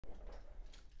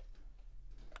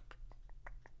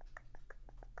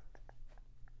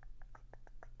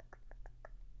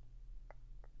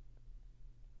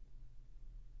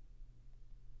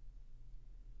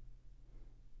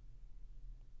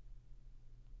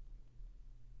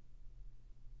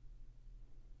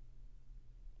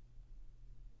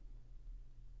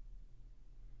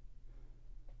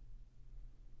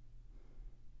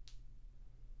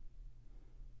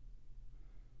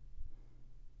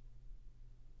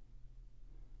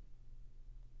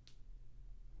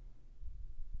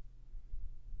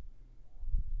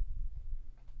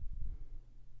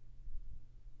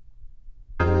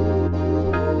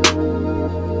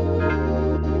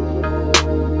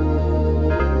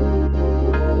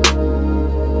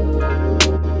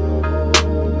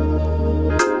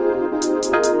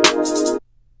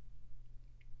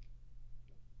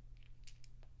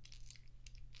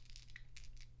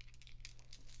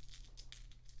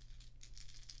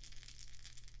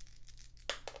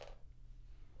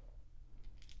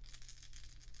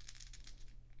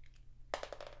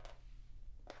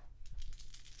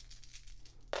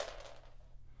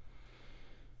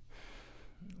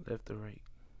left to right.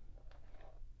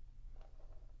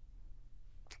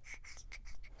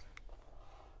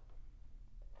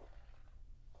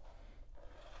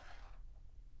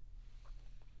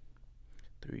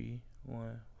 Three,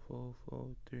 1, 4, 4,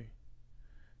 3,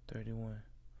 31,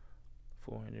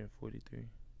 443.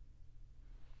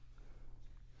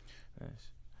 That's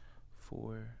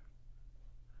 4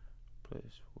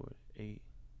 plus 4, 8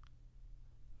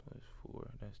 plus 4.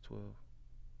 That's 12.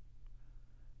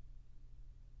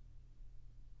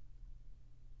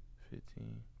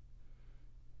 15.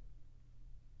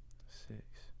 6.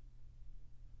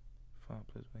 5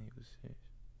 plus 1 equals 6.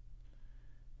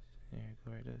 There you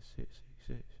go, right there. 6, 6,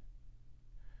 6.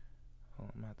 Hold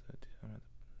on, I'm gonna have to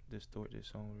distort this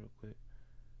song real quick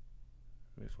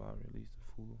before I release the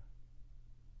full.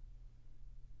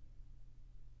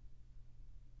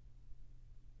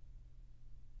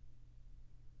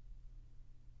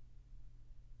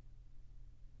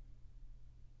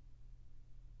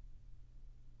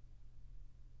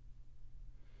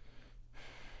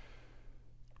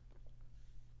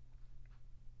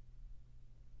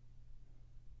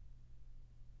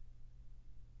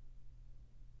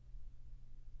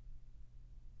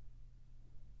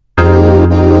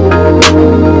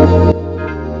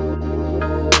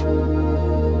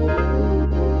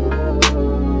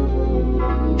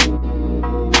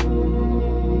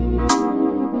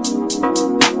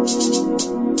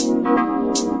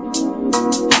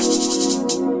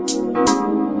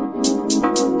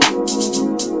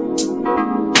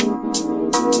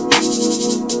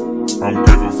 I'm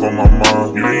grateful for my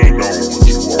mind, you ain't know what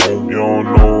you want. You don't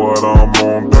know what I'm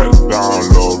on, back down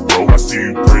low, bro. I see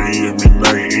you pray every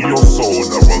night and your soul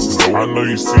never glow. I know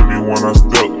you see me when I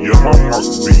step, yeah, my mark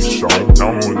be shown.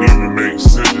 Don't even make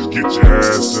sense, just get your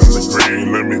ass in the grave.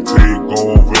 Let me take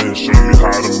over and show you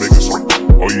how to make it straight.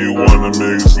 Oh, you wanna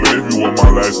make a slave, you want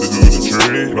my life to do the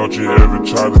trade. Don't you ever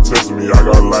try to test me, I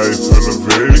got life in the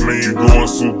vein. Man, you going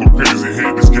super crazy,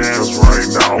 hit this gas right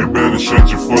now. You better shut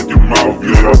your fucking mouth,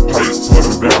 yeah, that pipe, put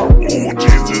it down. Oh,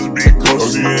 Jesus,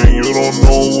 because you don't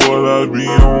know what I be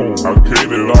on. I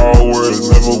created all words,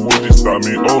 never would you stop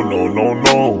me, oh no, no,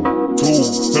 no. 2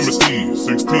 Timothy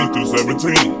 16 through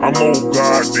 17. I'm more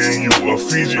God than you,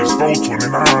 Ephesians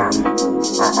 4:29.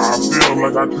 I feel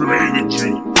like I created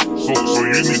you. So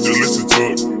you need to listen to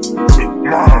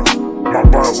my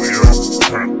Bible, yeah.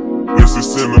 Listen,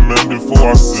 cinnamon before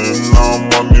I sin. Now I'm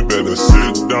on, you better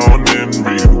sit down and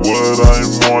read what I'm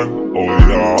on. Oh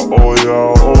yeah, oh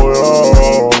yeah,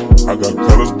 oh yeah. I got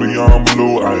colors beyond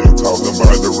blue, I ain't talking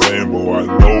about the rainbow. I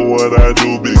know what I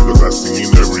do because I seen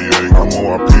every angle. I'm on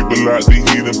my people like the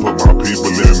heat and put my people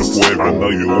in the fuego. I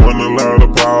know you want a lot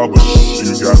of power, but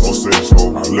you got no sense, so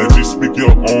I let you speak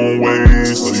your own way,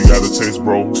 so you gotta taste,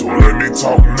 bro. So let me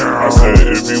talk now. I said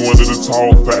if you wanted to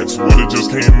talk facts, would've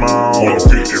just came out. Well, if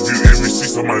you see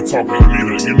somebody talking,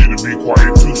 you need to be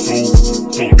quiet too,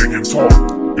 so they can talk.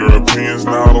 Your opinion's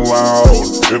not allowed.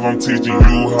 If I'm teaching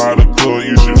you how to cook,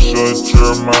 you should shut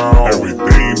your mouth.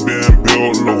 Everything been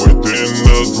built lower than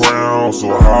the ground,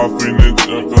 so hop in it,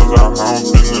 cause I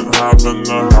hop in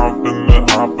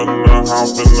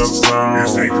the sound. You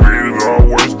say created all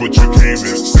words, but you can't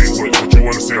even say what you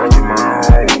wanna say out your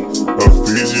mouth.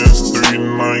 Ephesians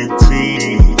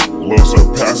 3:19. Love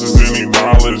surpasses any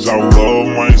knowledge, I love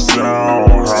my sound.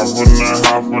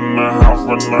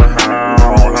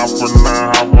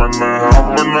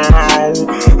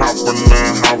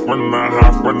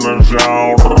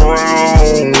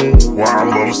 Wow, I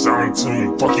love sound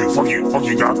too. Fuck you,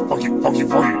 God, fuck you.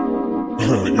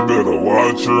 You better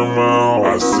watch your mouth.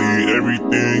 I see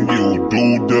everything you do,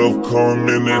 death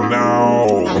coming and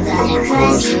out. I'm gonna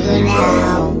crush you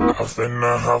now. Huffin'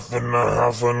 now,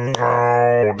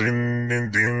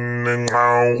 din and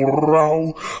now,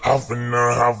 huffin'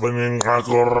 and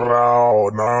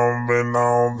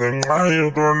now,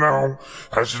 now,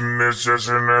 hashin'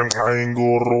 and crying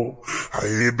guru. I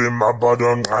been my body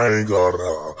on crying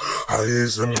guru. I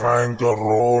is in crying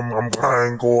guru, I'm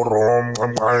crying guru.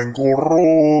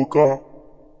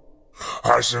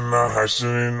 Hashin' wow,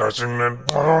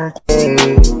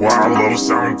 I love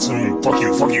sound too. Fuck you,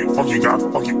 God,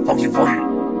 fuck you.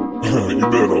 You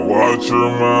better watch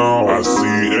your mouth. I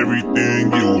see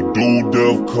everything you do,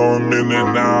 death coming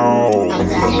and out. I'm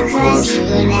gonna crush you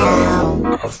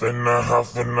now. Huffin' now,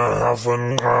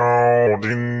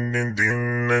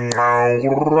 din and now,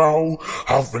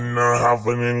 huffin'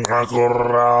 and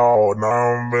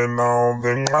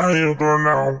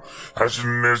now,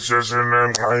 hashin'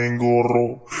 and crying guru.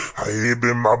 I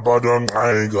been my body on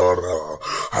crying guru.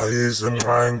 I is in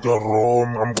crying guru,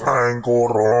 I'm crying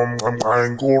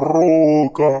guru.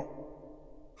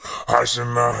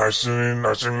 Haşinin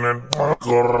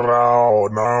makarao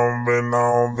Nam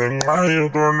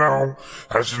ngayon now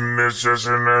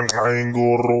Haşinin ngayon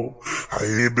guru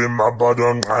Haibim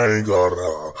abadan ngayon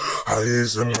gara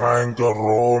Haisim ngayon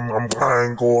garom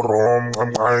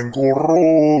ngayon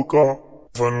guru ka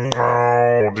Van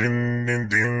ngao din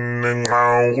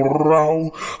ngao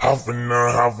rao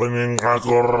Haven in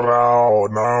ngao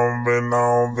Nam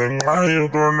ngayon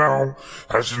now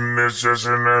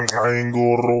Haşinin ngayon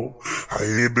guru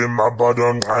Haibim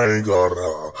abadan ngayon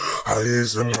gara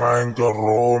Haisim ngayon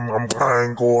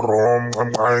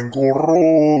ngayon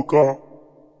guru ka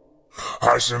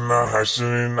Haşinin ngao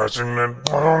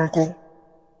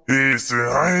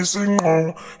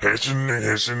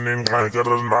Haşinin ngayon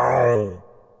gara now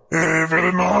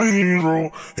Every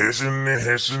night,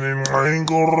 hesinin ngayon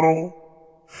guru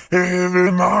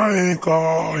Every night,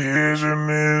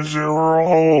 hesinin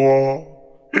zero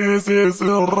Is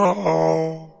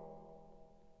zero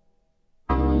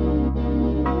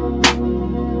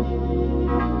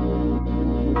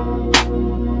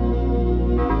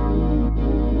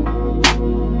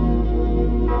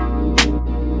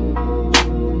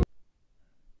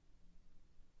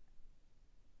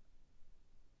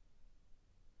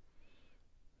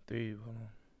Three, hold on.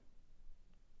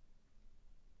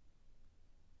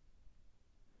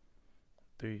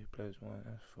 3 plus 1,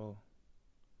 that's 4.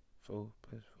 4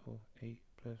 plus 4, 8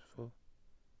 plus 4,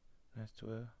 that's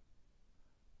 12.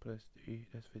 Plus 3,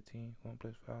 that's 15. 1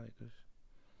 plus 5 equals.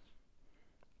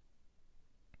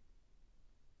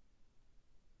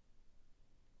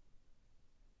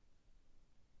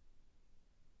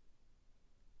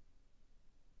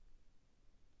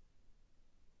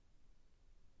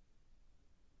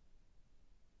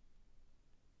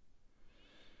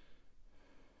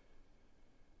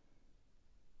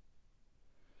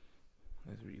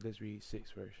 Let's read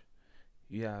 6 verse.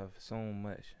 You have sown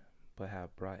much, but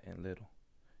have brought in little.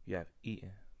 You have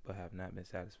eaten, but have not been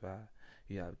satisfied.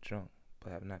 You have drunk,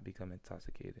 but have not become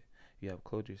intoxicated. You have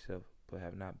clothed yourself, but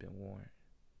have not been warmed.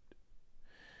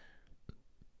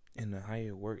 And the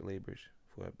hired work labors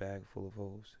for a bag full of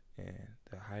holes, and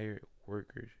the hired work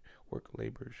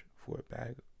laborers for a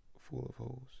bag full of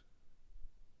holes.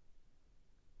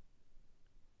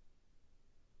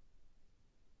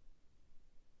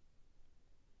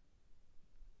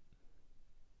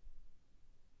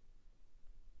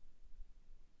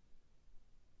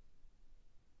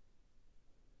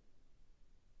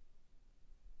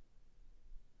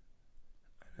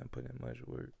 I put in much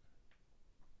work.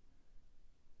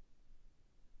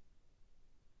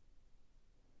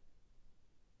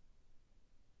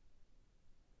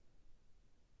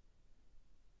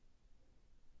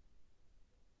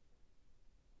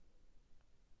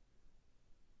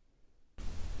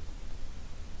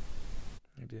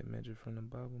 I did measure from the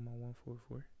Bible, my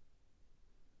 144.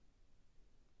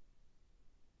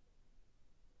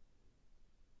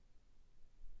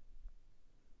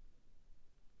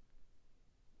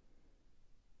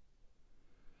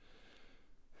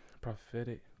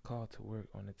 Prophetic call to work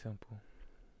on the temple.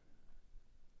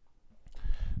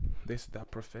 This is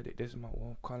that prophetic. This is my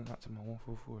one calling out to my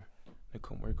 144 to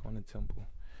come work on the temple.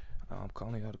 I'm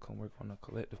calling y'all to come work on the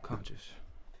collective conscious.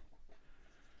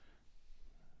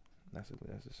 That's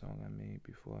a song I made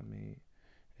before I made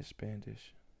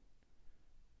Expandish.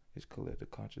 It's collective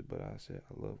conscious, but I said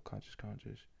I love conscious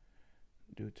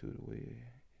due to the way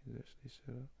it's actually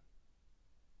set up.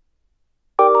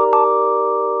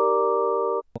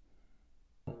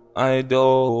 I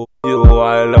do you,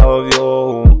 I love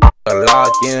you. A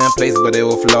lock in place, but it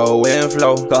will flow and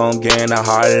flow. Come gain a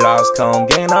hot locks, come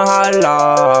gain a hot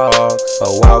locks. But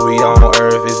while we on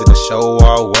earth, is it a show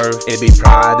or worth? It be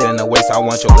pride in the waist, I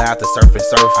want your laughter, surf and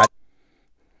surf.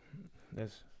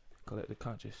 Let's collect the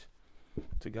conscious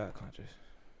to God conscious.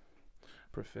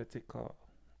 Prophetic call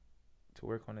to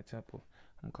work on the temple.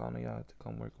 I'm calling y'all to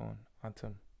come work on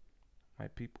Atum, my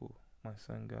people, my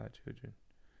son, God, children.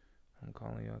 I'm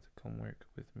calling y'all to come work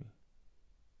with me.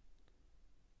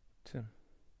 Tim.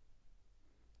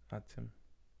 Atum.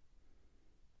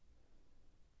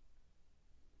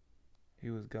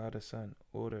 He was God the Son,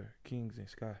 order, kings in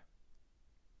sky.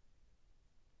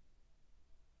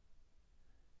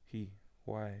 He,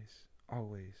 wise,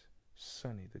 always,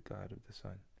 sunny, the God of the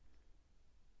sun.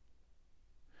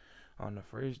 On the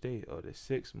first day of the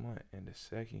 6th month in the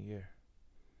 2nd year,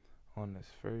 on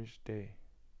this first day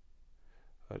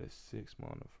of the 6th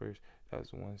month, on the first, that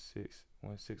was 1/6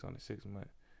 on the 6th month.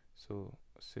 So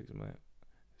 6 month,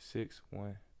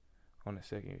 6/1 on the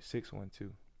 2nd year,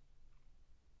 6/12.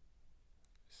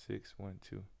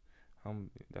 6/12.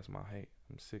 That's my height.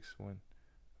 I'm 6'1",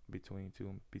 between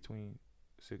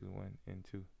 6'1" and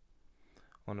 2.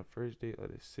 On the first day of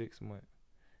the 6th month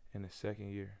in the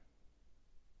 2nd year.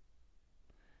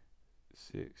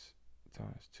 6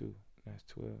 times 2, that's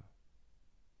 12.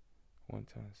 1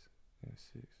 times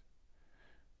 6.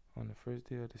 On the first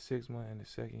day of the 6th month in the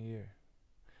 2nd year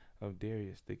of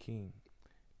Darius the king,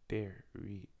 Darius.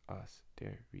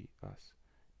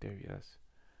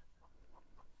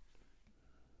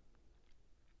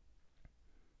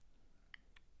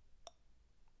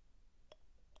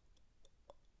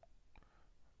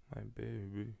 My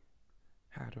baby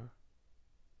had her.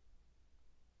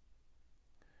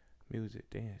 Music,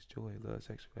 dance, joy, love,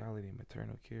 sexuality,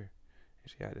 maternal care. And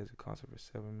she had as a consort for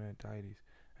 7 male deities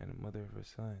and the mother of her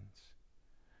sons.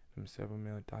 Them 7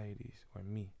 male deities, or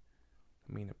me,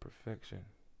 meaning perfection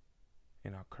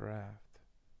in our craft,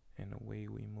 in the way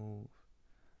we move.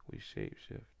 We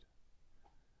shapeshift.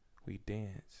 We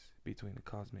dance between the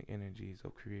cosmic energies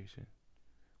of creation.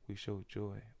 We show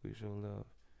joy. We show love.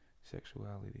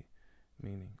 Sexuality,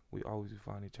 meaning we always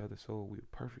find each other's soul. We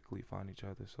perfectly find each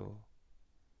other's soul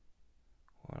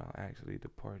without actually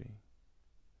departing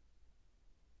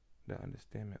the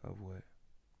understanding of what,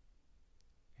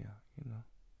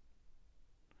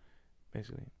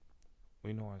 basically,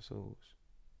 we know our souls.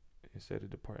 Instead of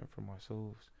departing from our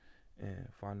souls and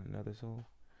finding another soul,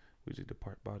 we just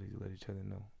depart bodies to let each other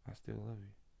know, I still love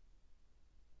you.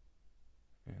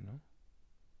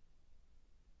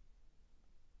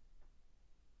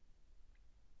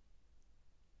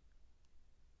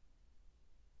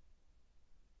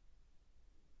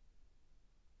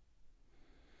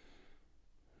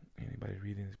 Anybody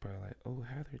reading is probably like, oh,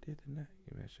 Heather did that.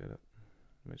 You better shut up.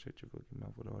 Make sure you fucking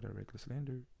mouth with all that reckless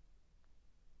slander.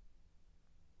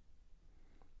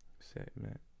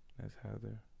 Segment, that's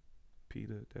Heather.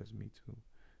 Peter, that's me too.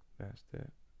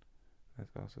 Bastet,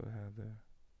 that's also Heather.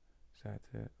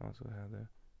 Satet, also Heather.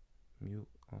 Mute,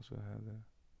 also Heather.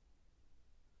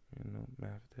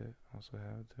 Mathtet, also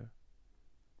Heather.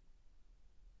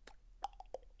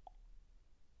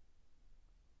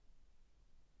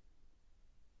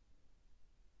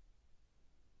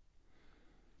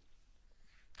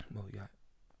 Well, yeah,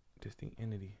 distinct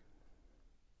entity.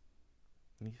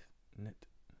 Neath, net,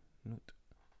 nut.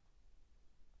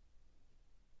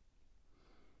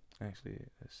 Actually,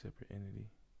 a separate entity.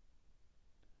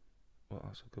 Well,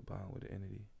 also combined with the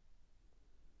entity.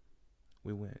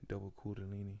 We went double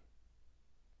Kundalini.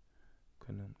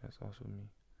 Kunum, that's also me.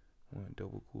 Went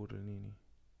double Kundalini.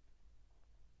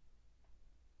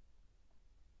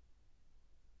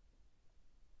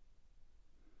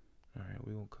 Alright,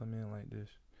 we gonna come in like this,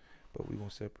 but we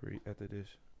gonna separate after this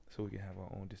so we can have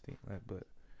our own distinct life. But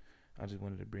I just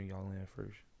wanted to bring y'all in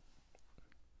first.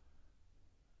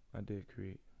 I did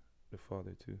create the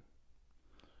Father too.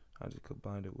 I just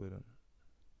combined it with him.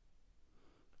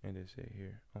 And it said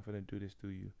here, I'm finna do this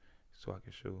through you so I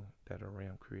can show that a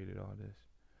ram created all this.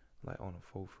 Like on the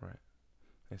forefront.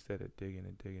 Instead of digging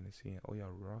and seeing, oh yeah,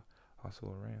 raw, also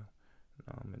a ram.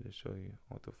 Now I'm gonna just show you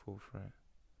on the forefront.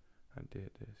 I did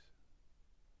this.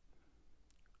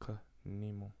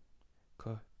 Nemo.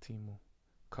 Timu.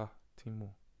 Timu.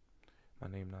 My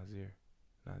name Nazir.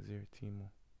 Nazir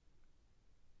Timu.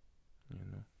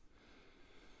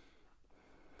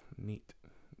 Neat.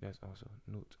 That's also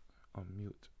Newt.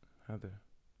 Mute. Heather.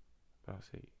 But I'll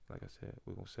say, like I said,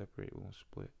 we're gonna separate, we're gonna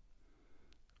split.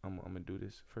 I'm gonna do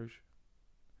this first.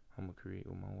 I'm gonna create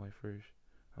with my wife first.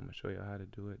 I'm gonna show y'all how to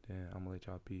do it. Then I'm gonna let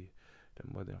y'all be the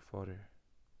mother and father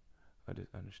of this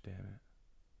understanding.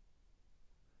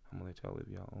 I'm gonna let y'all live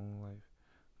your own life,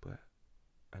 but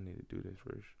I need to do this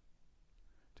first,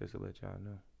 just to let y'all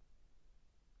know.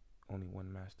 Only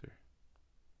one master.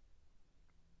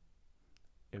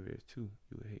 If there's two,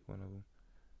 you would hate one of them.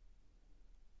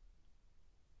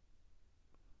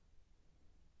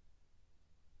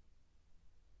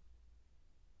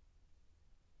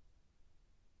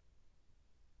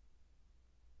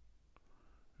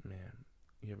 Man,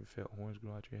 you ever felt horns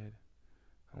grow out your head?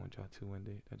 I want y'all to one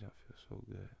day. That y'all feel so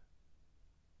good.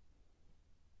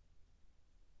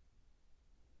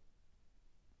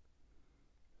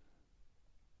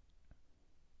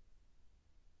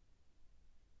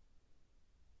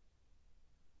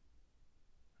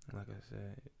 Like I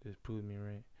said, this proved me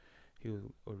right. He was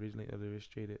originally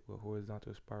illustrated with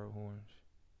horizontal spiral horns.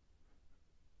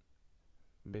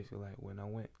 Basically, like when I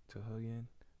went to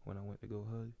go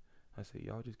hug, I said,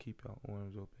 y'all just keep your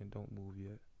arms open, don't move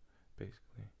yet,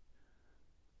 basically.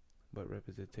 But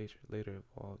representation later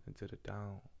evolved into the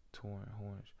down-torn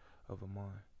horns of a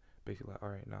mind. Basically, like,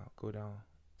 alright, now go down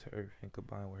to earth and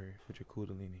combine with her, with your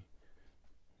Kundalini.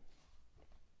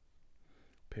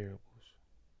 Parables.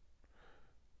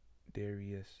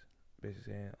 Darius,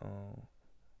 basically saying,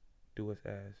 Do us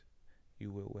as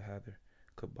you would rather.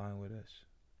 Combine with us.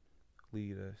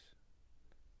 Lead us.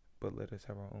 But let us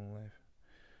have our own life.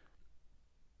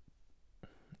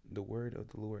 The word of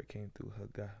the Lord came through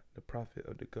Haggai, the prophet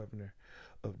of the governor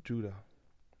of Judah.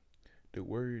 The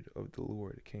word of the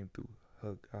Lord came through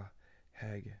Haggai,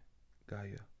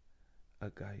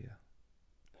 Haggai.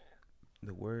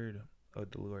 The word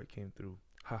of the Lord came through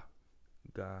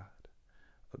God,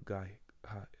 Haggai.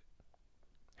 I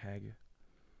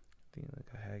think like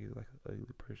a hag is like an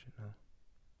ugly person, huh?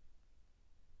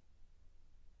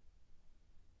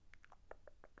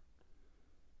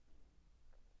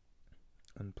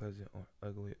 Unpleasant or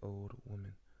ugly old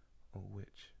woman or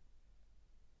witch.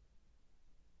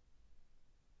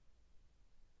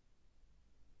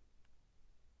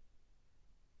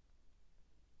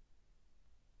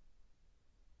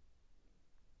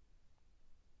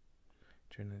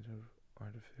 Generative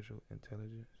artificial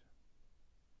intelligence.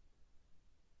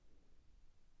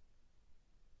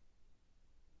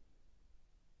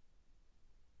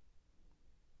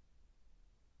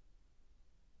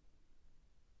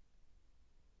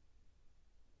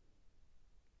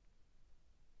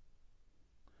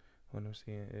 What I'm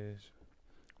saying is,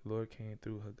 Lord came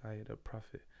through Haggai the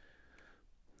prophet.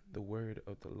 The word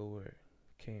of the Lord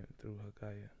came through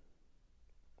Haggai.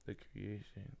 The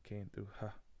creation came through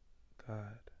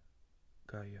God,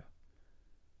 Gaia. I'm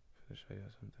gonna show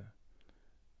y'all something.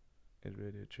 It's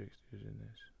really a tricksters in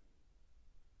this.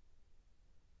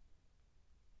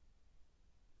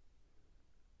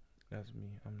 That's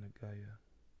me. I'm the Gaia.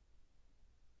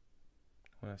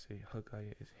 When I say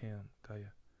Haggai, it's him,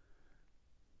 Gaia.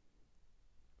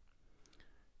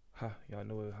 Y'all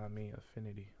know what I mean,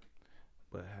 affinity.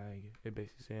 But Haggai, it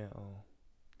basically saying,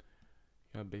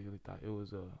 y'all basically thought it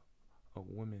was a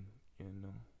woman, you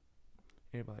know.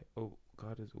 Everybody like, oh,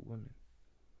 God is a woman.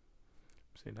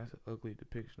 I'm saying that's an ugly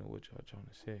depiction of what y'all trying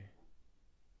to say.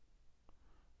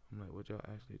 I'm like, what y'all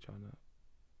actually trying to...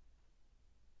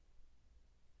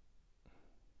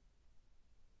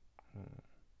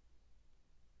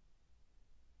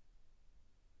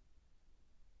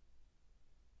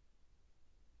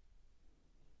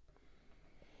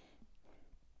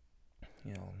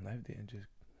 You know, life didn't just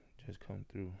come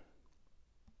through.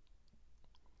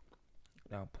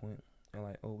 Now point, and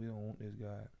like, oh, we don't want this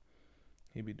guy.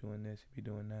 He be doing this, he be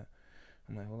doing that.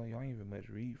 I'm like, hold on, y'all ain't even much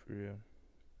read for real.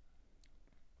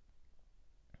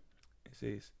 It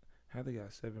says how they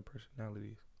got 7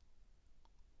 personalities.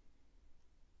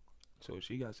 So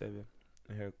she got 7,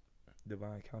 and her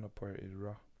divine counterpart is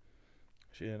Ra.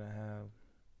 She didn't have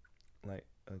like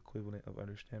equivalent of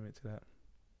understanding to that.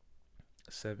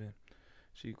 7.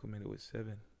 She equated with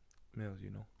 7 males,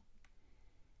 you know.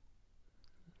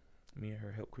 Me and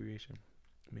her helped creation.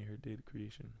 Me and her did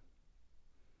creation.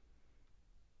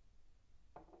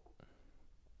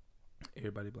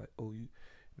 Everybody be like, oh, you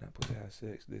not supposed to have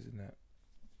sex, this and that.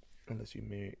 Unless you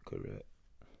married, correct.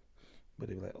 But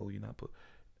they be like, oh, you not put.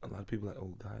 A lot of people like,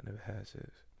 oh, God never had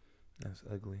sex. That's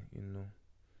ugly, you know.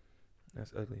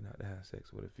 That's ugly not to have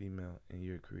sex with a female and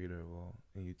you're a creator of all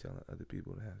and you telling other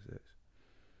people to have sex.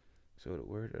 So the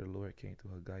word of the Lord came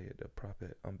through Haggai, the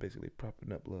prophet. I'm basically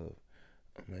propping up love.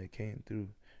 It came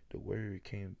through, the word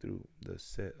came through the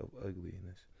set of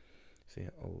ugliness.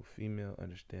 Saying, oh, female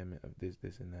understanding of this,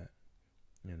 and that.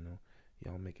 You know,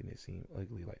 y'all making it seem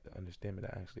ugly, like the understanding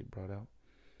that I actually brought out.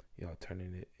 Y'all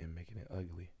turning it and making it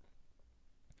ugly.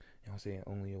 Y'all saying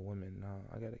only a woman. Nah,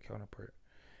 I got a counterpart.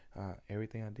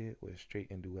 Everything I did was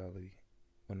straight in duality.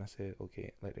 When I said,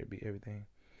 okay, let there be everything,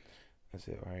 I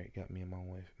said, alright, got me and my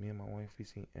wife. Me and my wife, we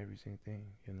seen every single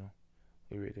thing, you know.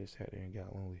 We really just sat there and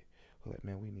got lonely. We're like,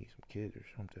 man, we need some kids or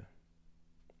something.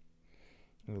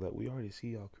 And we're like, we already see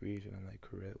y'all creation. I'm like,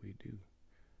 correct, we do.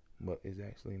 But it's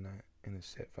actually not in a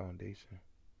set foundation.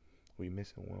 We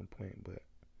missing one point, but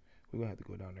we're going to have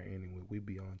to go down there anyway. We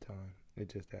be on time.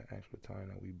 It's just that actual time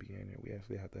that we be in there. We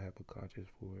actually have to have a conscience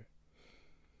for it.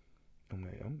 I'm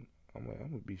like, I'm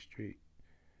going to be straight.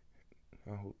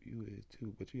 I hope you is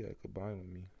too, but you got to combine with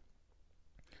me.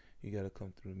 You got to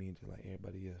come through me just like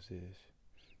everybody else is.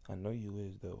 I know you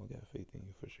is, though. I got faith in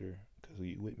you for sure, because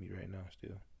you with me right now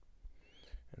still.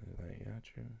 And it's like, yeah,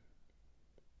 true.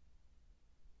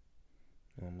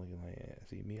 And I'm looking like, yeah,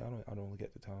 see me, I don't look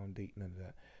at the time, date, none of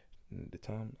that. The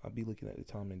time, I'll be looking at the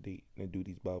time and date and do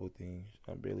these Bible things.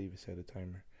 I barely even set a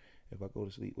timer. If I go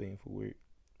to sleep waiting for work,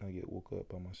 I get woke up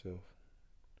by myself.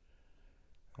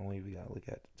 I don't even gotta look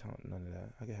at the time, none of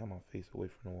that. I can have my face away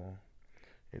from the wall.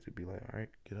 It would be like, alright,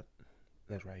 get up,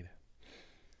 let's write it.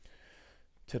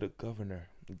 To the governor,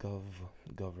 lover,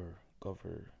 the God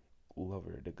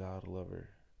lover,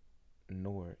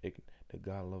 the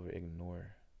God lover,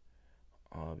 ignore.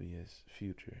 obvious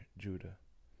future, Judah.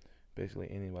 Basically,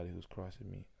 anybody who's crossing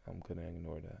me, I'm gonna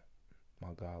ignore that.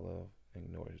 My God love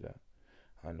ignores that.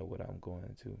 I know what I'm going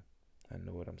into. I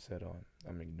know what I'm set on.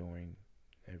 I'm ignoring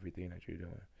everything that you're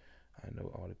doing. I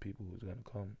know all the people who's gonna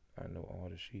come. I know all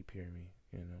the sheep hear me.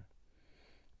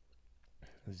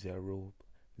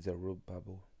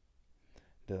 Zerubbabel,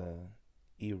 the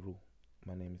Eru.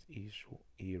 My name is Ishu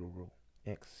Eru.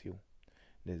 Exu.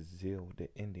 The Zil, the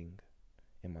ending,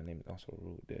 and my name is also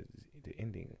Ru. The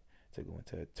ending to go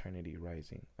into eternity,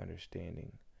 rising,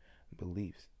 understanding,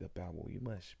 beliefs, the Bible. You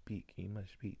must speak. You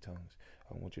must speak tongues.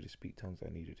 I want you to speak tongues.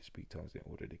 I need you to speak tongues in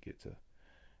order to get to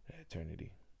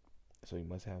eternity. So you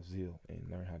must have zeal and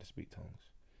learn how to speak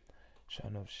tongues.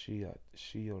 Shan of Sheol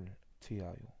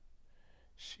Tiayu.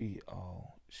 She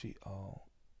all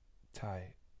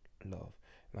tie love.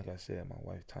 Like I said, my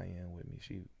wife tie in with me.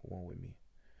 She one with me.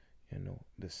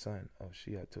 The son of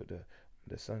Shia to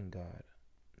the sun god,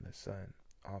 the sun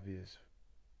obvious.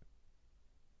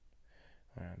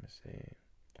 Alright, I'm gonna say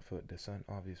for the sun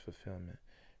obvious fulfillment.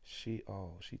 She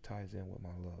ties in with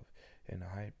my love, and the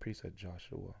high priest of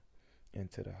Joshua,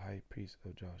 into the high priest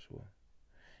of Joshua,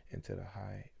 into the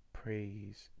high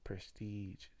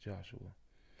prestige Joshua.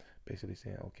 Basically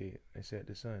saying, okay, it said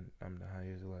the sun, I'm the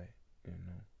highest light,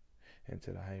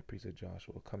 into the high priest of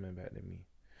Joshua coming back to me.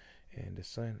 And the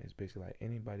sun is basically like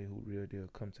anybody who real deal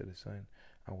come to the sun,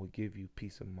 I will give you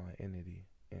peace of my entity,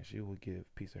 and she will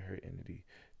give peace of her entity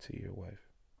to your wife.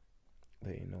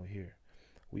 Let you know here,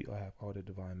 we all have all the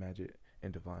divine magic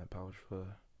and divine powers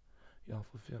for y'all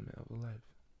fulfillment of a life.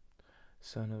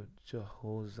 Son of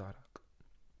Jehozadak,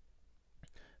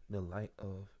 the light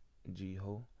of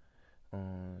Jeho,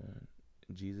 on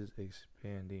Jesus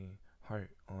expanding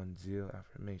heart, on zeal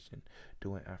affirmation,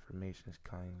 doing affirmations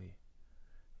kindly.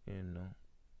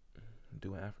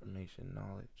 Doing affirmation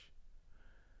knowledge.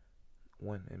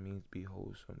 One, it means be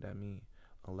wholesome. That means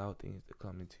allow things to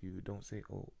come into you. Don't say,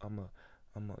 oh, I'm a,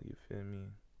 you feel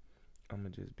me? I'ma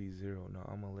just be zero. No,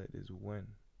 I'ma let this one.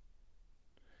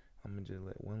 I'ma just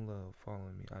let one love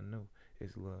follow me. I know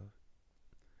it's love.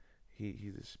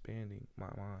 He's expanding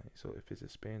my mind. So if it's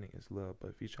expanding, it's love.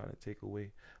 But if he's trying to take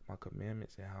away my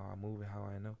commandments and how I move and how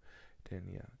I know, then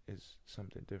yeah, it's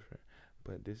something different.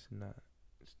 But this is not.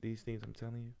 These things I'm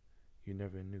telling you, you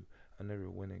never knew. I never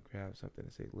went and grabbed something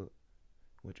and say, look,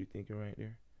 what you thinking right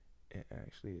there, it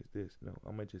actually is this. No,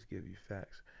 I'm going to just give you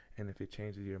facts. And if it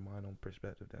changes your mind on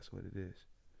perspective, that's what it is.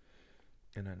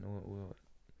 And I know it will.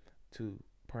 2,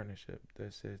 partnership.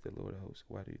 That says the Lord of hosts.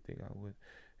 Why do you think I would?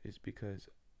 It's because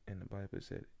in the Bible it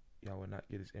said, y'all will not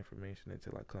get this information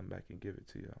until I come back and give it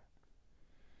to y'all.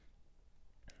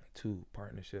 2,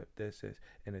 partnership. That says,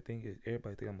 and the thing is,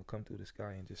 everybody think I'm gonna come through the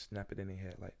sky and just snap it in their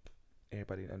head like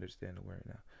everybody understand the word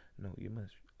now. No, you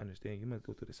must understand. You must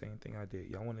go through the same thing I did.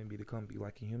 Y'all wanted me to come be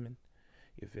like a human,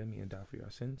 you feel me, and die for your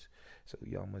sins. So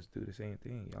y'all must do the same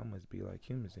thing. Y'all must be like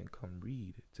humans and come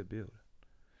read to build.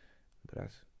 But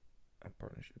that's a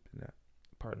partnership in that.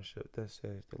 Partnership that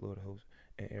says the Lord of hosts,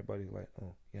 and everybody's like,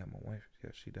 oh yeah, my wife,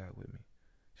 yeah, she died with me.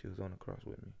 She was on the cross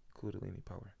with me. Kundalini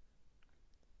power.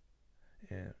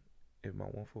 And if my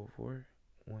 144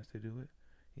 wants to do it,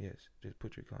 yes, just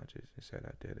put your conscience and said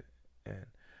I did it. And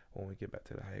when we get back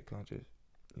to the higher conscious,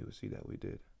 you will see that we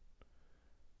did.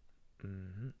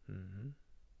 And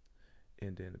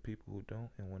then the people who don't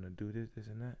and want to do this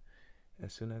and that,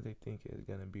 as soon as they think it's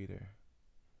gonna be there,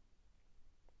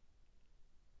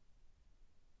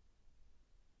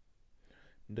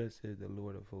 thus says the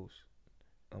Lord of hosts.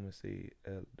 I'm gonna say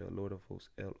the Lord of hosts,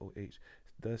 LOH.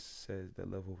 Thus says the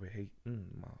love over hate.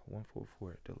 My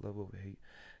 144, the love over hate.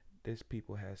 This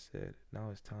people has said,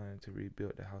 now it's time to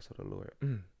rebuild the house of the Lord.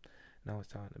 Now it's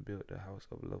time to build the house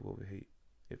of love over hate.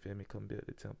 You feel me? Come build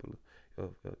the temple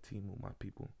of Timu, my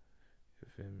people. You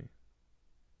feel me?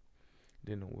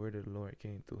 Then the word of the Lord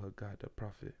came through Haggai the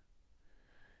prophet.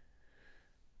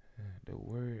 The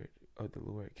word of the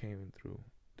Lord came through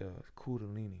the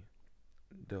Kundalini,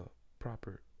 the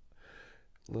proper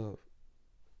love.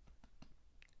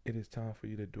 It is time for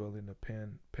you to dwell in the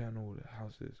paneled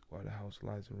houses while the house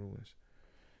lies in ruins.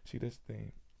 See, this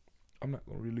thing, I'm not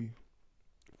going to really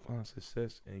find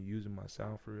success in using my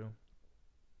sound for real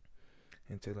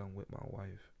until I'm with my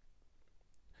wife.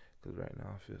 Because right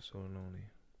now I feel so lonely.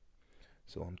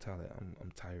 So I'm tired.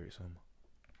 I'm tired. So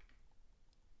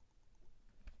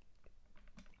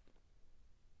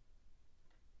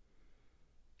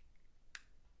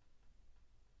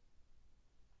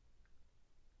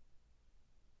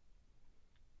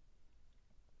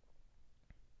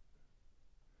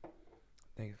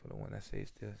thank you for the one that says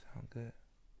still sound good.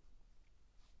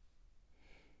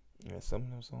 Yeah, some of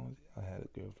them songs, I had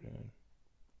a girlfriend.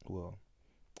 Well,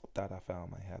 thought I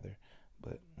found my Heather,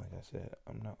 but like I said,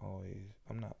 I'm not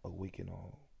awake and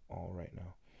all right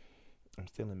now. I'm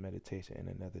still in meditation in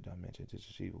another dimension to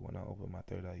achieve it. When I open my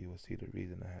third eye, you will see the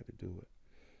reason I had to do it.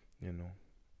 You know,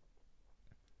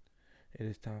 it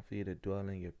is time for you to dwell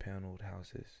in your paneled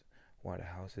houses, while this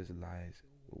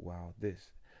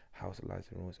house lies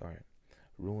in ruins. Are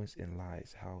ruins and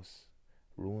lies house,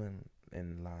 ruin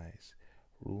and lies,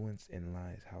 ruins and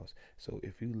lies house. So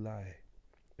if you lie,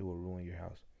 it will ruin your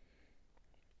house.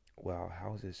 While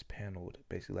houses paneled,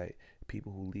 basically like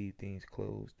people who leave things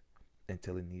closed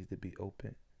until it needs to be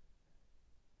open.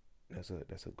 That's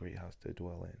a great house to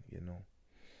dwell in.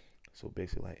 So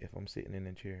basically, like if I'm sitting in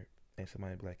a chair and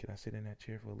somebody be like, "Can I sit in that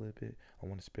chair for a little bit? I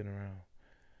want to spin around."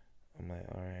 I'm like,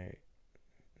 "All right,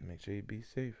 make sure you be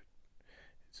safe."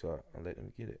 So I let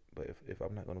them get it. But if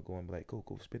I'm not gonna go and be like, "Go,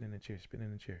 spin in the chair, spin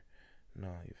in the chair,"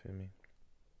 nah, you feel me?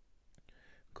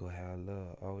 Go have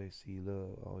love. Always see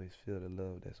love. Always feel the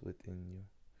love that's within you.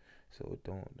 So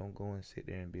don't go and sit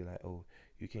there and be like, "Oh,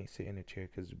 you can't sit in the chair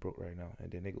because it's broke right now,"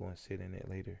 and then they go and sit in it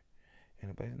later. And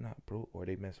if it's not broke, or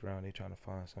they mess around, they trying to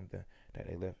find something that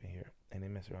they left in here, and they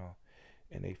mess around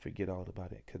and they forget all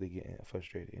about it because they get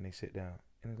frustrated and they sit down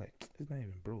and it's like, it's not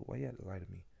even broke. Why you have to lie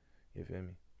to me? You feel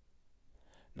me?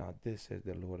 Now this says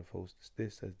the Lord of hosts.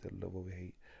 This says the love over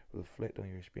hate. Reflect on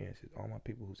your experiences. All my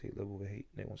people who say love over hate,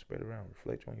 they won't spread around.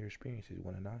 Reflect on your experiences,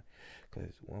 one and I,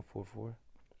 because 144,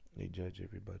 they judge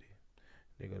everybody.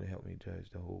 They're gonna help me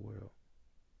judge the whole world.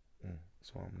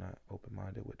 So I'm not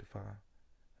open-minded with the 5.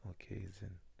 Okay,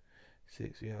 and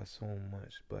 6. You have so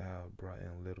much, but I have brought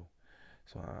in little.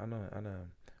 So I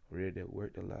done read that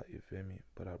worked a lot. You feel me?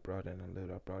 But I brought in a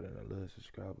little. I brought in a little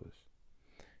subscribers.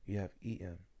 You have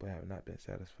eaten, but have not been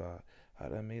satisfied. I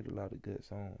done made a lot of good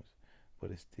songs, but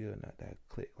it's still not that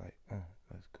click. Like,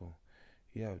 let's go.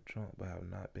 You have drunk, but have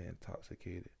not been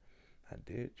intoxicated. I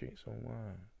did drink some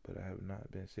wine, but I have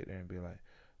not been sitting there and be like,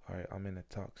 all right, I'm in a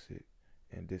toxic,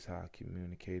 and this how I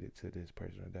communicated to this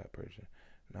person or that person.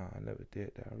 Nah, I never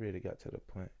did that. I really got to the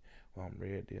point where I'm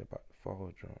ready there about to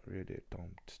fall drunk, ready there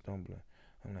stumbling.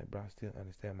 I'm like, bro, I still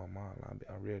understand my mind.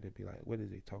 I ready to be like, what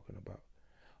is he talking about?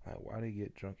 Like, why they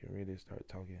get drunk and really start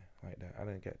talking like that? I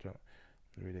didn't get drunk,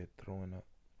 really throwing up,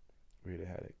 really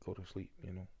had to go to sleep.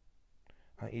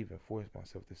 I even forced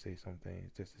myself to say some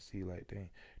things just to see, like, dang,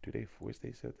 do they force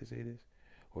themselves to say this?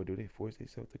 Or do they force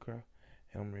themselves to cry?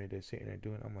 And I'm ready to sitting there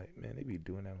doing it. I'm like, man, they be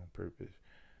doing that on purpose.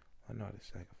 I know how to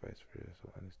sacrifice for this,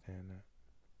 so I understand that.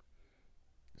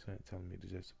 So ain't telling me to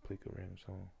just click a random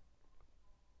song.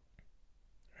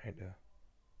 Right there.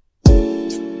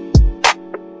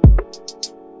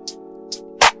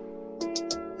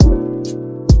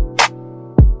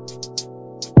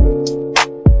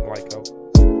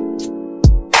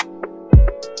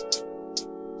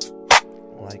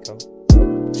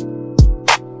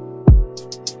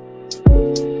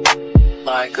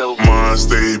 Mine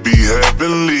stay be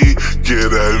heavenly.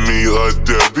 Get at me, or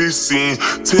there be seen.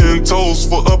 10 toes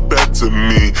for a better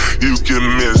me. You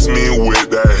can miss me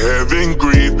with that heaven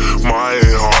grief. My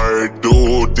heart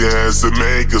do dance to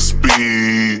make a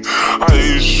speed. I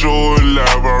ain't sure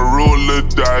life, I roll the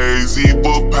dice.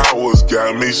 Evil powers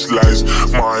got me sliced.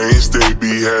 Mine stay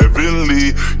be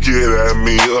heavenly. Get at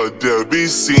me, or there be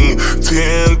seen.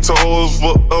 10 toes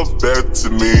for a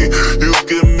better me. You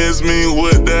can miss me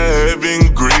with that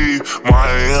heaven grief.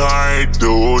 My heart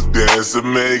do dance to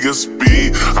make a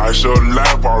speed. I show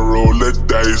life, I roll the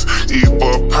dice.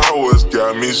 Evil powers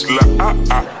got me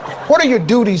What are your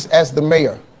duties as the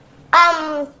mayor?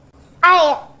 I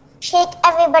shake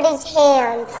everybody's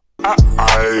hands.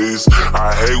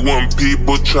 I hate when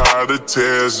people try to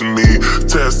test me.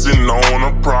 Testing on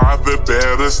a profit,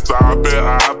 better stop it.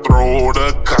 I throw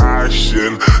the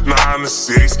caution. 9 to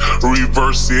 6,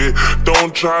 reverse it.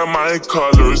 Don't try my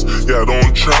colors, yeah,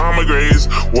 don't try my grades.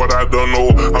 What I don't know,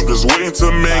 I'm just waiting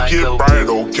to make it right.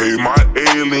 Okay, my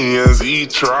aliens eat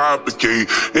tropicate.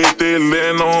 If they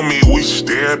land on me, we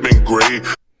stabbing great.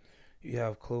 You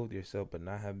have clothed yourself, but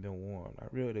not have been warmed. I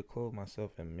really clothe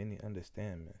myself in many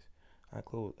understandings. I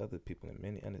clothed other people in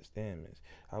many understandings.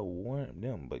 I warned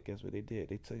them, but guess what they did?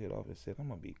 They took it off and said, I'm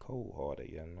going to be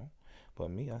cold-hearted.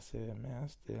 But me, I said, man, I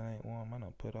still ain't warm. I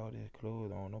done put all this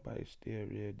clothes on. Nobody's still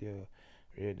real deal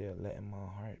letting my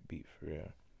heart beat for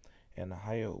real. And the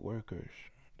hired worker,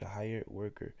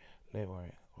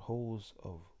 like, holes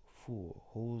of full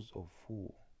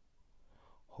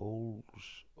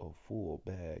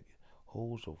bag,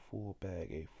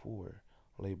 a four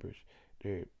labors.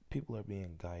 There, people are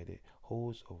being guided.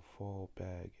 Holes of full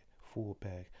bag.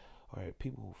 Alright,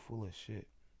 people who full of shit,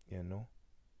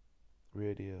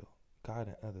 real deal,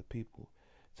 guiding other people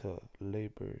to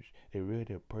laborers. They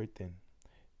really birthing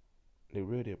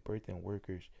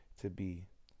workers to be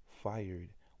fired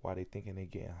while they thinking they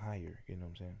getting hired. You know what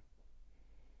I'm saying?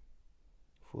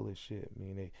 Full of shit. I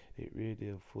mean, they really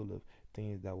are full of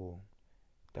things that will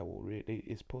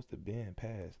it's supposed to be in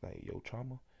past. Like your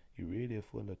trauma, you really are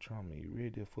full of trauma. You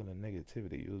really are full of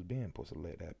negativity. You was being supposed to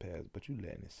let that pass, but you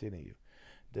letting it sit in you.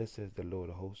 Thus says the Lord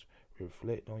of hosts,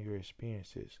 reflect on your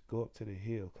experiences. Go up to the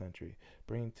hill country,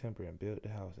 bring timber and build the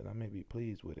house, and I may be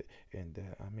pleased with it, and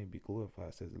that I may be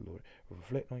glorified, says the Lord.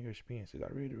 Reflect on your experiences. I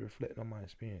really reflect on my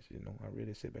experiences, you know. I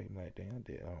really sit back and be like, damn, I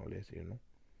did all this, you know.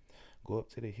 Go up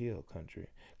to the hill country,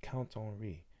 count on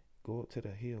Ree. Go up to the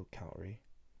hill, count Ree.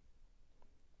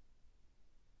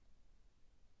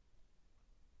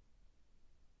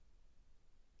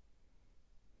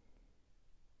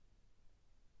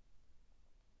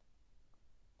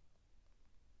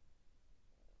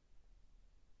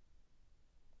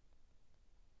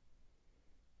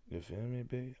 You feel me,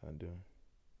 babe? I do.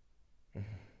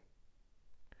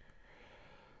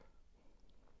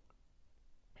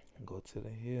 Go to the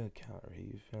hill count,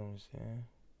 you feel what I'm saying?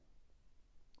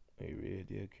 We really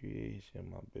did creation,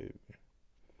 my baby.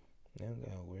 They don't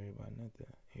gotta worry about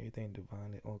nothing. Everything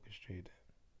divinely orchestrated.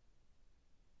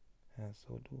 And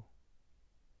so do.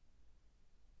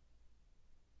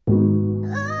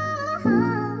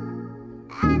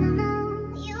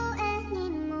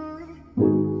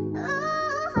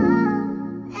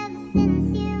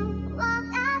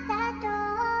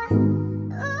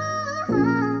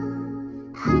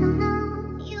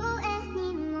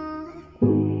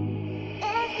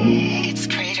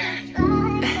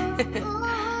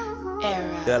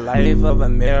 The life of a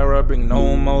mirror bring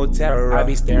no more terror. I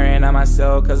be staring at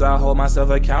myself cause I hold myself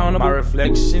accountable. My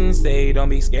reflections say don't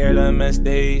be scared of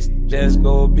mistakes, just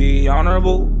go be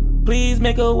honorable. Please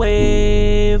make a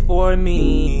way for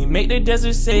me, make the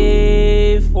desert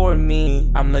safe for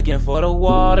me. I'm looking for the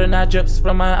water that drips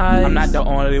from my eyes. I'm not the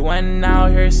only one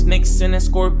out here, snakes and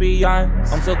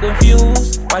scorpions. I'm so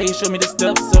confused, why you show me the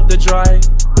steps of the dry?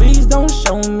 Please don't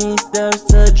show me steps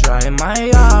to dry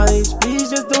my eyes. Please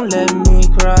just don't let me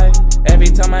cry. Every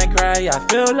time I cry, I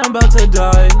feel I'm about to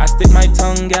die. I stick my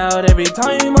tongue out every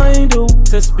time I do,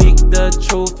 to speak the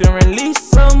truth and release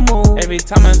some mood. Every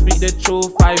time I speak the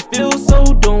truth, I feel so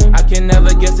doomed. I can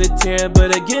never guess a tear,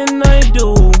 but again I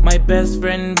do. My best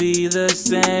friend be the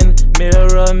sin.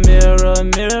 Mirror, mirror,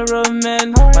 mirror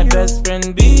man. My best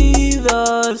friend be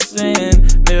the sin.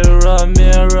 Mirror,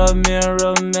 mirror,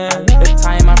 mirror man. The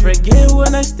time I forget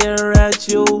when I stare at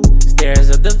you. Stares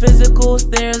of the physical,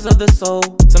 stares of the soul.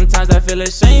 Sometimes I feel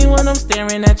ashamed when I'm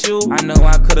staring at you. I know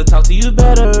I could've talked to you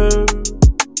better,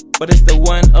 but it's the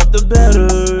one of the better.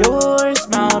 Your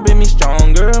smile bring me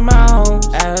stronger miles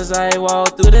as I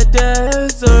walk through the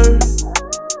desert.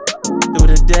 Through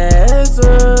the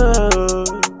desert.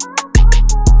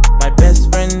 My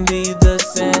best friend be the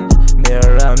sin.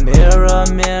 Mirror, mirror,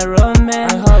 mirror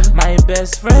man. My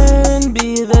best friend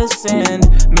be the sin.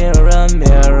 Mirror,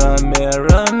 mirror,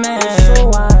 mirror man.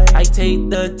 So I take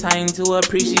the time to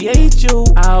appreciate you.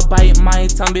 I'll bite my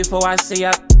tongue before I say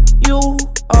it. You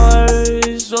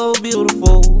are so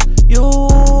beautiful. You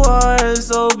are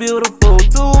so beautiful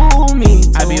to me.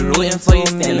 I be rooting for you,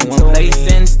 stand in one place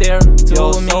and stare.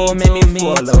 Your soul make me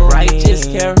full of righteous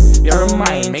care. Your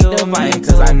mind make divine,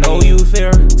 cause I know you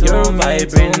fair. Your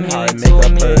vibrant heart make a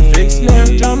perfect snare.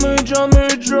 Drummer, drummer,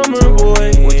 drummer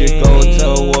boy, would you go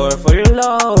to war for your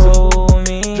love?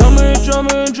 Drummer,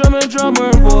 drummer, drummer,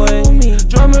 drummer boy.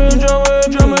 Drummer, drummer,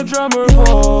 drummer, drummer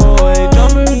boy.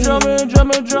 Drummer, drummer,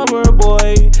 drummer, drummer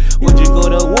boy, would you go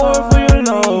to war for your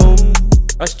love?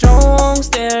 A strong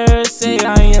stare say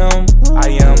I am. I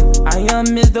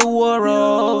am is the war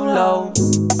of love.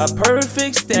 A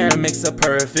perfect stare makes a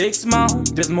perfect smile.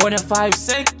 Just more than 5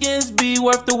 seconds be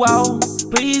worth the while.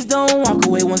 Please don't walk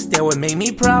away, one stare would make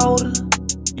me proud.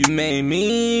 You made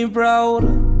me proud.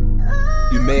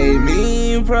 You made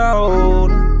me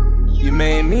proud. You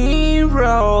made me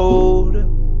proud.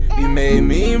 You made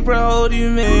me proud.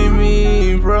 You made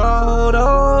me proud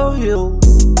of you.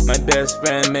 My best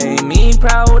friend made me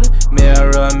proud.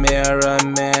 Mirror, mirror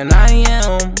man, I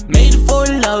am made for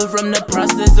love from the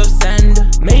process of sand.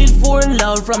 Made for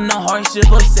love from the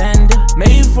hardship of sand.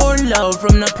 Made for love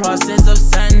from the process of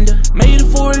sand. Made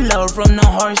for love from the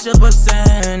hardship of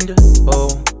sand.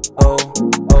 Oh, oh,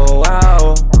 oh,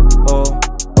 wow. Oh,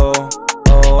 oh,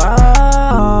 oh,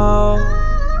 wow.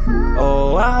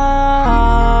 Oh, wow.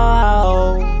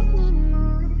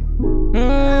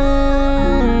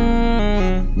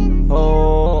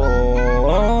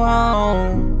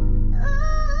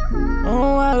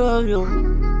 Oh, I love you.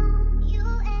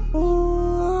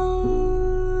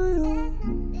 Ooh.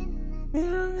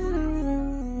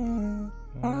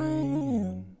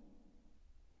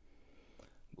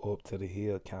 up to the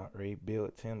hill, count Ray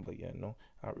built timber, you know.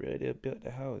 I really built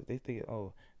the house. They think,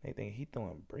 oh, they think he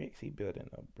throwing bricks. He building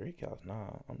a brick house.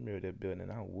 Nah, I'm really building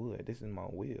out wood. This is my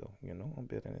will, you know. I'm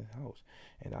building this house,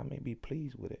 and I may be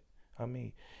pleased with it. I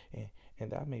mean,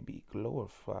 and I may be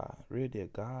glorified. Really,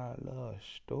 God love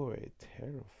story,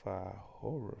 terrified,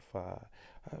 horrified.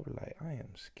 I was like, I am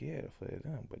scared for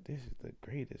them, but this is the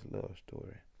greatest love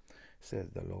story, says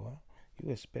the Lord.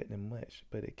 You expected much,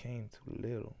 but it came too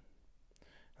little.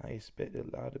 I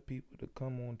expected a lot of people to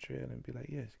come on trail and be like,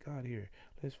 yes, God here.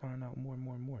 Let's find out more and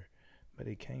more and more. But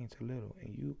it came too little.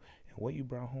 And what you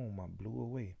brought home, I blew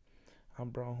away. I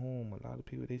brought home a lot of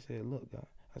people. They said, look, God.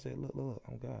 I said, look,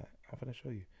 I'm God. I'm finna show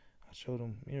you. I showed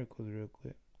them miracles real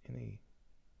quick, and they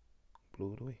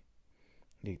blew it away.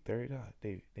 They third eye.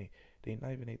 They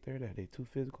not even their third eye. They two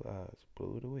physical eyes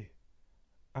blew it away.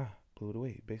 I blew it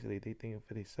away. Basically, they thinking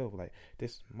for themselves like,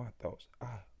 this is my thoughts.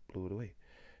 I blew it away.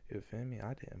 You feel me?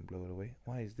 I didn't blow it away.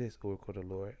 Why is this, Oracle the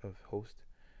Lord of hosts?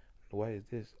 Why is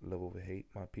this love over hate,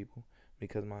 my people?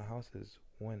 Because my house is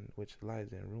one which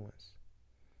lies in ruins.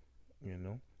 You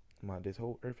know? This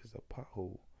whole earth is a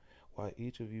pothole. Why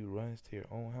each of you runs to your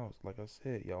own house. Like I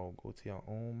said, y'all go to your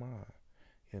own mind.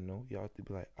 You know? Y'all have to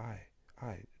be like,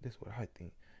 this is what I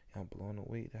think. Y'all blowing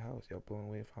away the house. Y'all blowing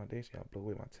away the foundation. Y'all blow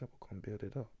away my temple. Come build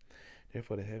it up.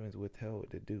 Therefore the heavens withheld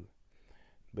to do.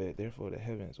 But therefore the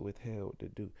heavens withheld to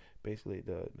do. Basically,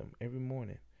 the every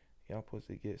morning, y'all supposed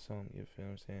to get some, you feel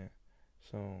what I'm saying?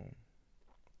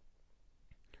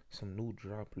 Some new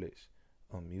droplets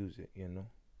of music, you know?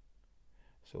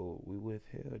 So we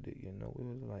withheld it, you know? We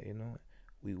was like, you know what?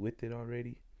 We with it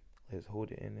already. Let's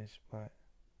hold it in this spot.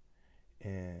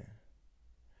 And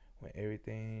when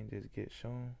everything just gets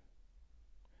shown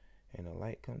and the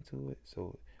light come to it,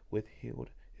 so withheld,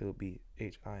 it'll be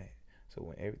H-I. So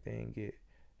when everything get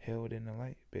held in the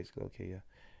light, basically, okay, yeah,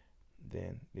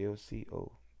 then they'll see,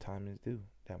 oh, time is due.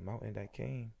 That mountain that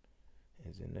came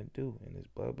is in the dew and it's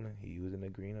bubbling. He using the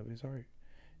green of his heart,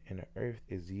 and the earth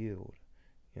is yield.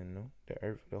 You know,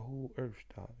 the whole earth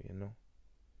stopped. You know,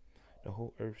 the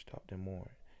whole earth stopped and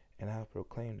mourned, and I have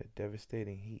proclaimed a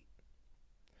devastating heat,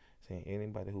 saying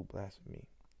anybody who blasphemes me,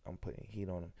 I'm putting heat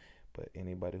on them. But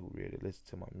anybody who really listens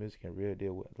to my music and real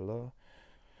deal with love,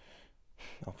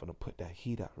 I'm finna put that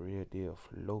heat out real deal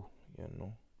flow, you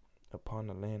know, upon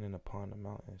the land and upon the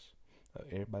mountains.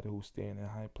 Everybody who's staying in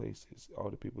high places, all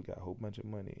the people got a whole bunch of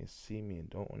money and see me and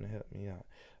don't want to help me out.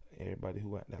 Everybody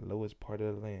who at the lowest part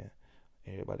of the land,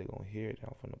 everybody gonna hear it.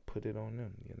 I'm finna put it on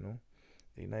them, you know.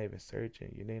 They not even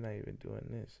searching. They not even doing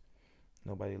this.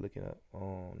 Nobody looking up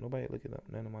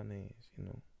none of my names, you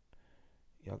know.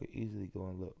 Y'all could easily go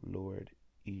and look Lord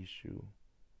Ishu,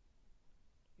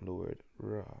 Lord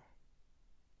Ra,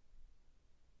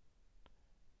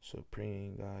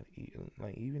 Supreme God.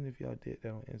 Like, even if y'all did that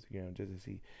on Instagram just to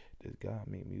see, does God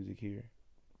make music here?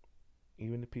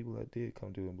 Even the people that did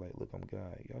come to him like, look, I'm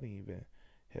God. Y'all didn't even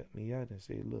help me out and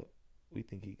say, look, we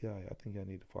think he God. I think y'all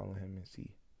need to follow him and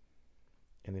see.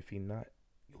 And if he not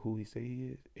who he say he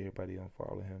is, everybody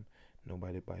unfollow him.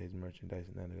 Nobody buy his merchandise,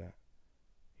 none of that.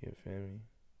 You feel me?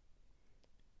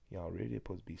 Y'all really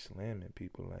supposed to be slamming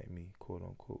people like me, quote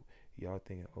unquote. Y'all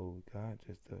thinking, oh, God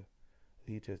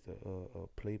he just a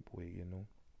playboy, you know.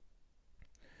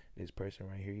 This person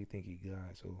right here, he think he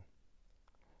God, so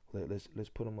let's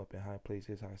put him up in high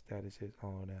places, high statuses,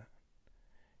 all that.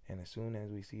 And as soon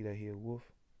as we see that he a wolf,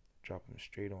 drop him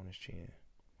straight on his chin.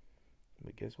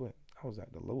 But guess what? I was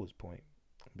at the lowest point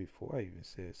before I even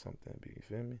said something. You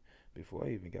feel me? Before I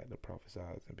even got to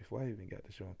prophesize and before I even got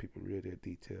to showing people real their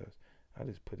details, I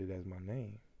just put it as my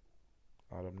name,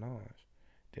 out of knowledge.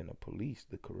 Then the police,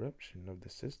 the corruption of the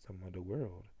system of the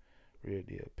world, real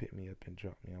deal, pick me up and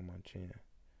drop me on my chin.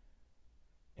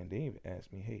 And they even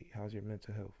asked me, hey, how's your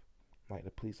mental health? Like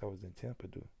the police I was in Tampa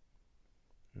do.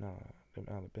 Nah, them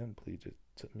Alabama police just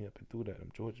took me up and through that.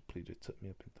 Them Georgia police just took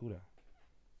me up and through that.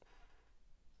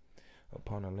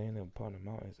 Upon the land and upon the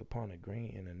mountains, upon the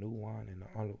grain and the new wine and the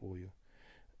olive oil.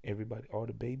 Everybody, all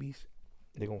the babies,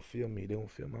 they gonna feel me. They gonna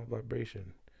feel my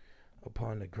vibration.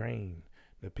 Upon the grain,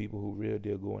 the people who real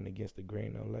deal going against the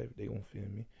grain of life, they gonna feel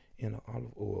me. In the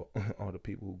olive oil, all the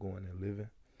people who going and living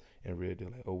and real deal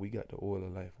like, oh, we got the oil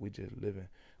of life. We just living,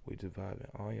 we just vibing.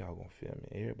 All y'all gonna feel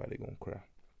me. Everybody gonna cry.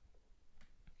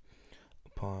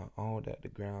 Upon all that the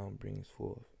ground brings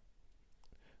forth.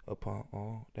 Upon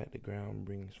all that the ground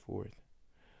brings forth.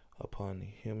 Upon the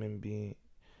human being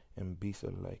and beasts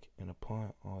alike, and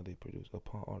upon all they produce,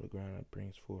 upon all the ground that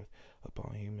brings forth,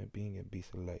 upon human being and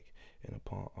beasts alike, and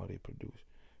upon all they produce.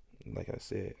 Like I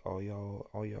said, all y'all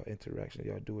interactions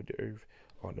y'all do with the earth,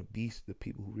 Or the beasts, the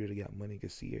people who really got money can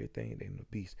see everything. Then the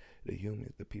beasts, the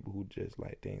humans, the people who just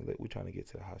like, dang, look, we trying to get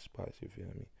to the hot spots, you feel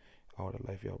me? All the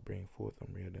life y'all bring forth,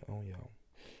 I'm real to own y'all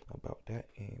about that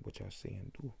and what y'all say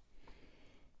and do.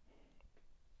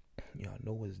 Y'all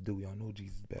know what's due. Y'all know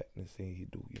Jesus back and saying he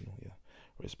do, you know, yeah.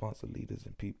 Responsible leaders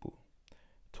and people.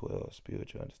 12,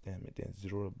 spiritual understanding. Then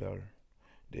Zerubbabel,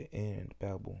 the end,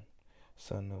 Babel,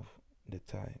 son of the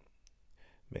Tai,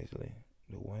 basically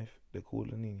the wife, the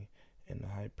Kulanini, and the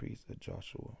high priest of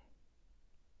Joshua.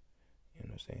 You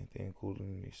know what I'm saying? Then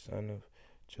Kulanini, son of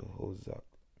Jehoshaphat.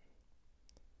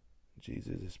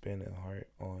 Jesus is spending heart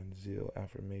on zeal,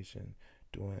 affirmation,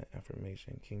 doing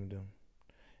affirmation, kingdom,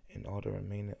 and all the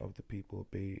remaining of the people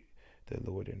obeyed the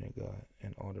Lord and their God,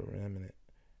 and all the remnant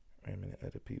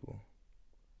of the people.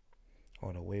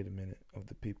 Or the wait a minute of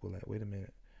the people, like, wait a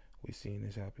minute, we seen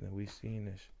this happening, we seen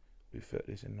this, we felt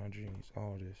this in our dreams,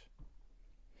 all this.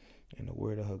 And the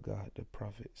word of Haggai, the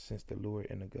prophet, since the Lord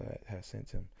and the God has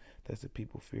sent him, thus the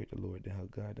people feared the Lord. Then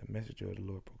Haggai, the messenger of the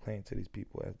Lord, proclaimed to these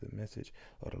people as the message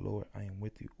of the Lord, I am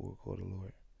with you, oracle of the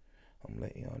Lord. I'm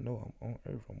letting y'all know I'm on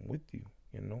earth, I'm with you,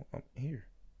 you know, I'm here,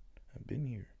 I've been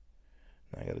here.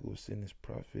 Now I gotta go send this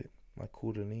prophet, my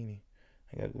Kundalini,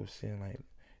 I gotta go send, like,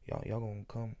 y'all gonna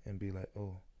come and be like,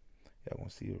 oh, y'all gonna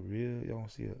see y'all gonna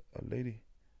see a lady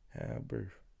have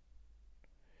birth.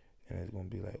 And it's gonna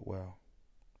be like, wow,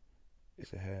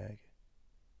 it's a hag.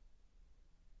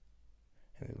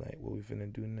 And it's like, what we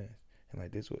finna do next? And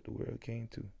like, this is what the world came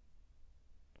to.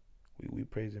 We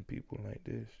praising people like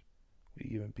this. We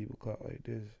giving people clout like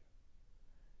this.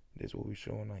 This what we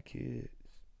showing our kids.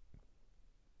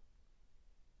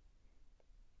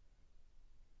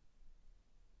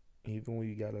 Even when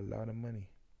you got a lot of money,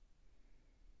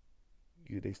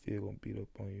 they still gonna beat up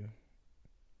on you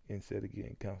instead of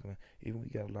getting counseling. Even when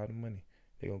you got a lot of money,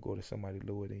 they gonna go to somebody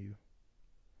lower than you.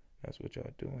 That's what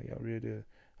y'all doing. Y'all really,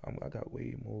 I got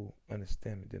way more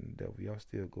understanding than the devil. Y'all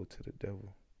still go to the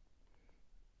devil.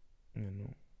 You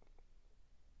know.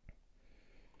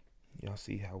 Y'all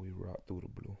see how we rock through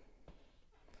the blue.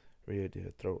 Real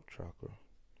deal throat chakra.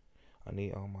 I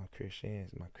need all my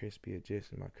Christians, my crispy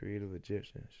Egyptians, my creative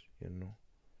Egyptians, you know,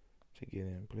 to get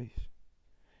in place.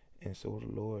 And so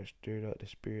the Lord stirred up the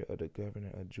spirit of the governor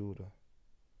of Judah.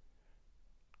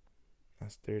 I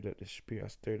stirred up the spirit. I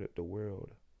stirred up the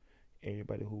world.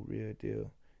 Everybody who real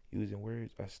deal using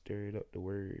words, I stirred up the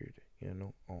word, you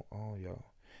know, on all y'all.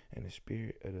 And the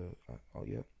spirit of the,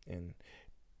 and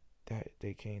that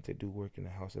they came to do work in the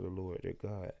house of the Lord, their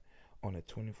God, on the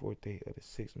 24th day of the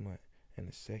 6th month in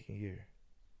the 2nd year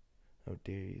of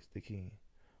Darius the king.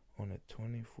 On the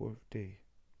 24th day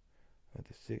of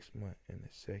the 6th month in the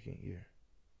 2nd year.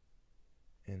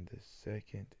 In the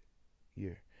 2nd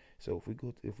year. So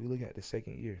if we look at the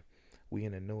 2nd year, we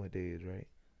in the Noah days, right?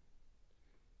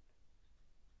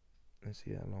 Let's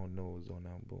see how long Noah was on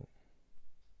that boat.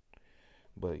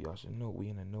 But y'all should know we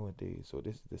in the Noah days. So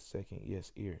this is the 2nd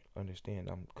year. Understand,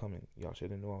 I'm coming. Y'all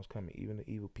should have known I was coming. Even the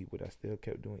evil people that still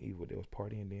kept doing evil, they was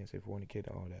partying, dancing,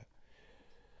 fornicating, all that.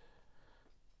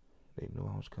 They knew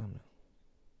I was coming.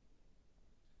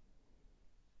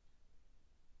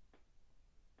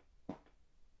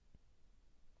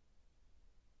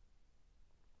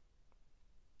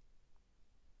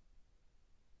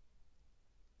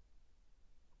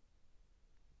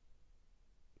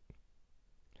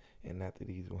 And after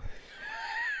these ones,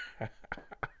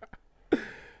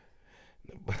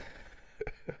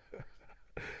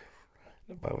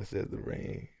 the Bible says the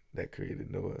rain that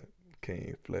created Noah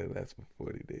came, flood lasted for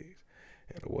 40 days,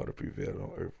 and the water prevailed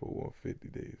on earth for 150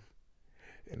 days.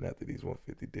 And after these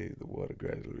 150 days, the water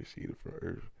gradually receded from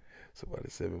earth. So by the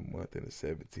 7th month and the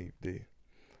 17th day,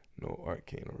 no ark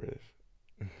came to rest.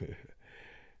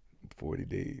 40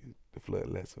 days, the flood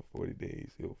lasted 40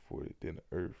 days. It was 40. Then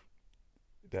the earth,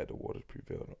 that the waters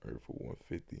prevailed on earth for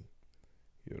 150.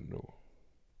 You know.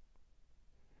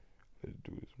 Let's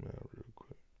do this math real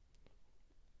quick.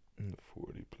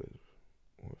 40 plus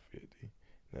 150.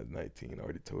 That's 19. I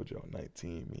already told y'all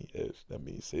 19 means S. That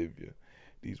means Savior.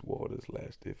 These waters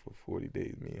lasted for 40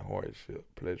 days, mean hardship.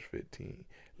 Pledge 15.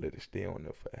 Let it stay on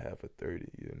there for half of 30,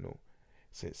 you know.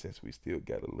 Since we still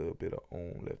got a little bit of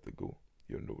OM left to go.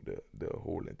 You know, the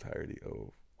whole entirety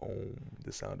of OM,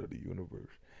 the sound of the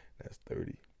universe. That's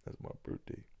 30. That's my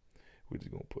birthday. We're just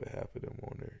going to put half of them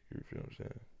on there. You feel what I'm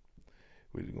saying?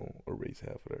 We're just going to erase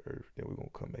half of the earth. Then we're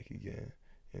going to come back again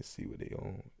and see what they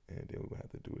own. And then we're going to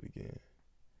have to do it again.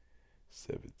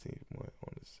 17th month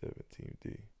on the 17th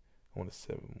day. On the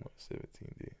 7th month,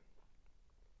 17th day.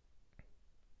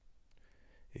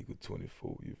 Equal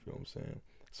 24, you feel what I'm saying?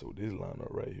 So this line up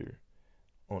right here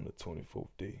on the 24th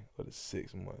day of the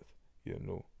 6th month You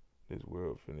know, this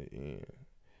world finna end.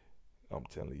 I'm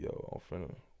telling y'all, I'm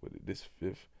finna with it this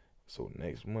 5th. So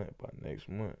next month, by next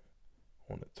month,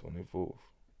 on the 24th,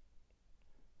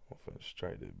 I'm finna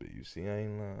strike this bit. You see, I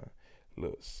ain't lying.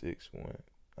 Look, 6-1.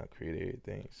 I created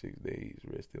everything 6 days.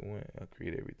 Rested 1. I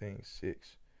created everything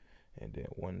 6. And then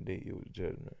one day it was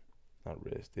judgment. I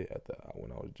rested after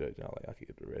when I was judging. I was like, I could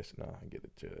get the rest now. I get the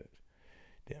judge.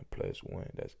 Then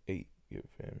 +1, that's 8. You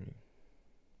feel me?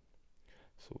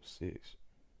 So 6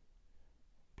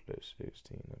 plus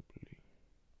 16, I believe.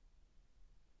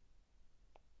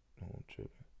 No, I'm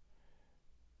tripping.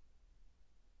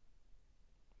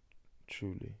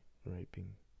 Truly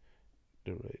raping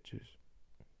the righteous.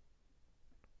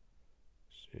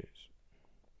 6.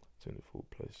 24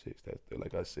 plus 6. That's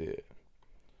like I said.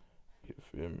 You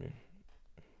feel me?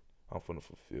 I'm finna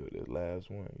fulfill this last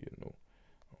one, you know.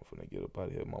 I'm finna get up out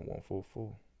of here. My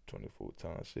 144. 24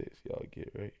 times 6. Y'all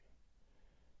get right.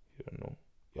 You know.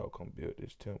 Y'all come build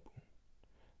this temple.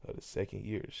 The second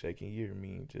year. The second year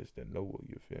means just the Noooo,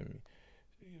 you feel me?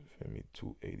 You feel me?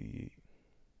 288.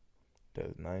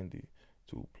 That's 90.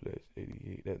 2 plus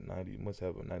 88. That's 90. You must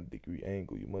have a 90-degree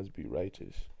angle. You must be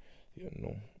righteous. You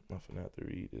know. I'm finna have to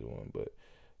read this one, but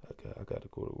I gotta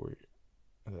go to work.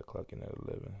 I gotta clock in at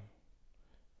 11.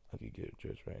 I could get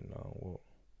dressed right now and walk.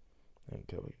 And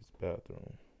go to the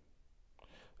bathroom.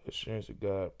 Assurance of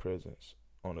God's presence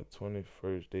on the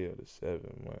 21st day of the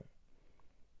 7th month.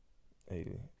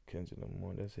 80. Kendrick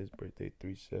Lamar. That's his birthday.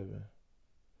 3/7.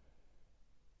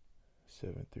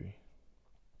 7/3.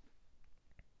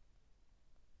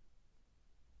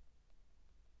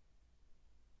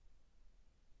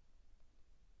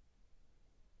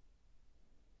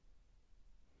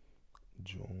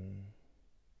 June.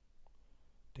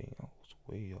 Dang, I was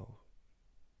way off.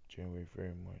 January,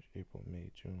 February, March, April,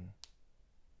 May, June.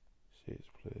 6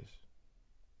 plus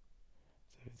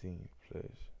 17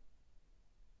 plus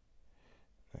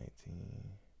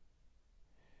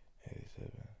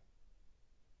 1987.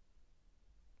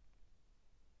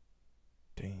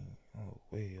 Dang, oh,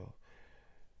 way off.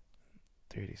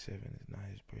 37 is not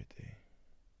his birthday.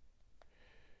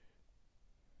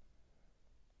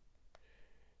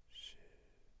 Shit,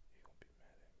 he gonna be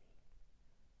mad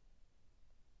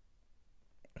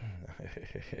at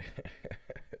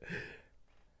me.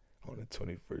 On the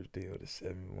 21st day of the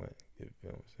 7th month, you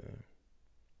feel what I'm saying?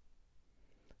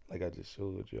 Like I just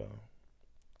showed y'all.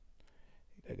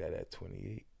 I got that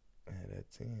 28, I had that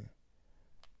 10.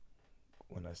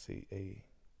 When I say, hey,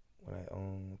 when I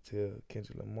tell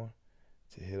Kendrick Lamar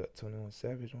to hit up 21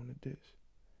 Savage on the disc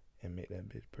and make that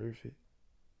bitch perfect,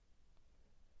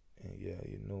 and yeah,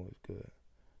 you know it's good.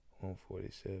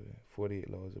 147, 48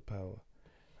 laws of power.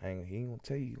 He ain't gonna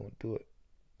tell you he gonna do it,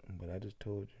 but I just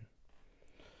told you.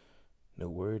 The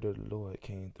word of the Lord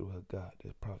came through Haggai.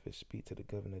 The prophet speak to the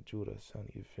governor of Judah, son.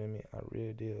 You feel me? I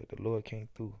real deal. The Lord came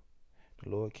through. The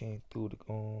Lord came through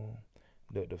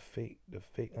the fake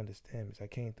understandings. I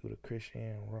came through the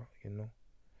Christian rock, you know.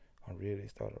 I really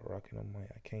started rocking on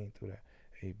mine. I came through that.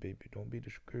 Hey baby, don't be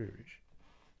discouraged.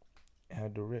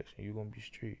 Have direction. You gonna be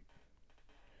straight.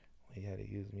 Well, you had to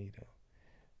use me though.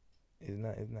 It's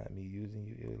not me using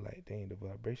you. It was like, dang, the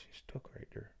vibration stuck right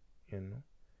there. You know.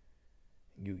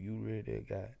 You really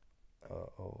got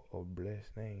a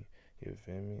blessed name. You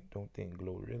feel me? Don't think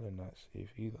Glorilla not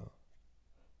safe either.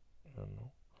 You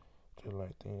know, just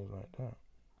like things like that.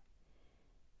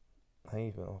 I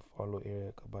ain't even follow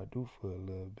Erykah Badu for a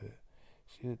little bit.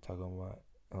 She was talking about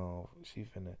she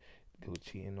finna go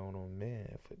cheating on a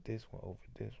man for this one over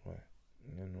this one.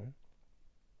 You know.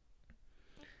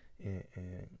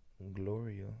 And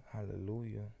Gloria,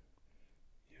 hallelujah.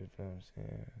 You feel what I'm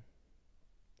saying?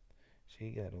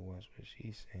 She gotta watch what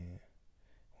she's saying,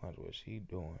 watch what she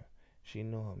doing. She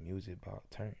know her music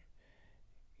about turn.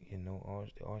 You know, all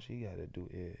she gotta do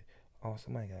is, all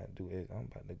somebody gotta do is, I'm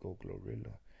about to go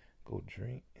Glorilla, go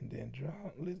drink, and then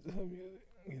drive, listen to her music.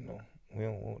 You know, we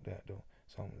don't want that though.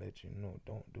 So I'm gonna let you know,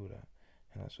 don't do that.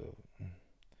 And I said,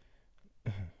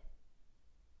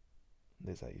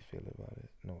 that's how you feel about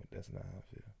it. No, that's not how I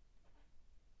feel.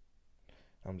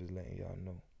 I'm just letting y'all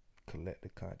know,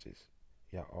 collective conscious.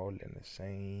 Y'all all in the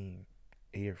same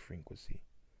air frequency.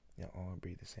 Y'all all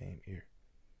breathe the same air.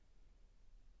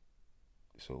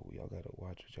 So y'all gotta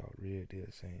watch what y'all real deal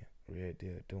saying, real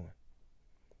deal doing.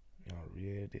 Y'all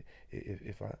real deal.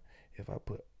 If I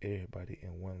put everybody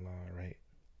in one line, right,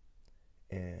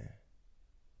 and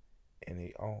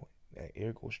they all, that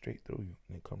air goes straight through you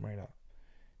and they come right out.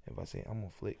 If I say I'm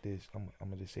gonna flick this, I'm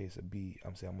gonna just say it's a bead.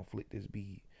 I'm saying I'm gonna flick this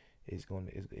bead. It's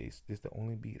the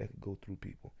only bead that could go through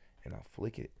people. And I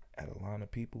flick it at a line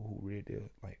of people who really do,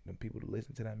 like the people that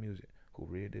listen to that music who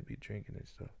really be drinking and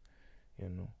stuff, you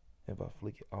know. If I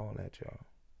flick it all at y'all,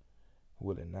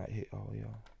 will it not hit all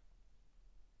y'all?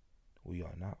 Will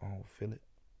y'all not all feel it?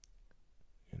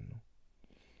 You know.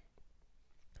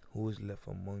 Who is left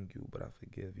among you, but I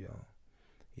forgive y'all.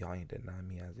 Y'all ain't deny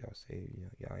me as y'all savior.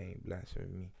 Y'all ain't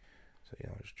blaspheme me. So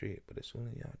y'all straight. But as soon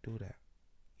as y'all do that,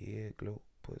 yeah, glow,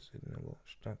 pussy, nigga,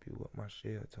 stump you with my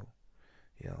shell toe.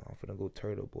 Yeah, I'm finna go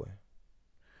turtle boy.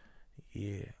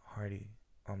 Yeah, Hardy,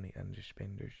 omni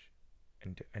underspenders,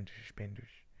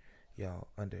 underspenders. Y'all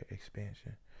under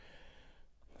expansion.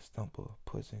 Stumper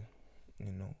pussy,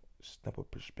 you know, stumper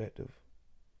perspective.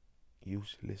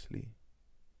 Uselessly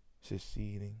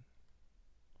succeeding.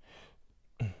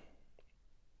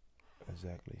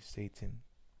 Exactly. Satan,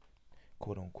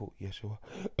 quote unquote, Yeshua.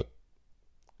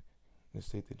 The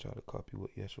Satan tried to copy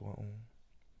what Yeshua on.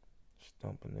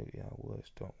 Stump a nigga, yeah, I would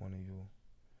stump one of you.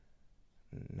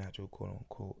 Natural, quote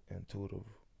unquote, intuitive,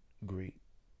 great,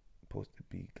 supposed to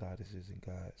be goddesses and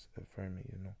gods. Affirm it,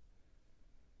 you know.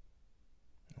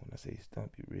 When I say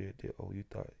stump, you real deal. Oh, you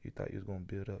thought you was gonna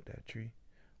build up that tree?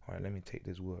 All right, let me take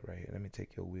this wood right here. Let me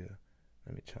take your wheel.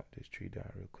 Let me chop this tree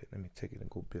down real quick. Let me take it and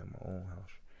go build my own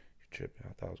house. You tripping?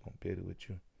 I thought I was gonna build it with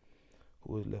you.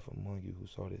 Who is left among you who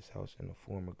saw this house in the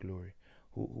form of glory?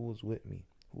 Who was with me?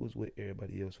 Who was with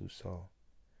everybody else who saw?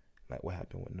 Like what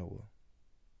happened with Noah.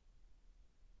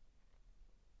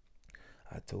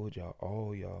 I told y'all,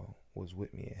 all y'all was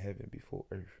with me in heaven before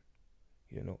earth.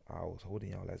 You know, I was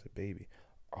holding y'all as a baby.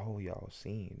 All y'all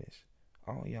seen this.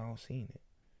 All y'all seen it.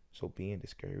 So being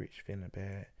discouraged, feeling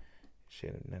bad,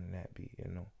 shouldn't none of that be,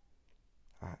 you know.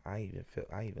 I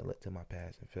even looked to my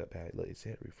past and felt bad. Look, it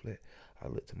said reflect. I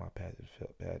looked to my past and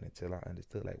felt bad until I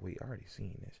understood, like, wait, I already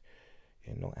seen this.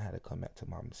 You know, I had to come back to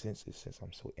my senses since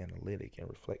I'm so analytic and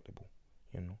reflectable,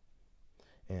 you know.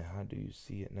 And how do you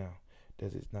see it now?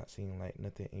 Does it not seem like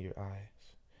nothing in your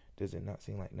eyes? Does it not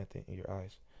seem like nothing in your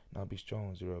eyes? Now be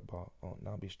strong, Zerubbabel.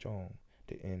 Now be strong,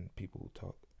 the end people who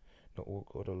talk. The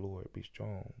oracle of the Lord, be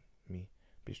strong, me.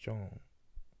 Be strong,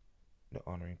 the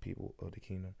honoring people of the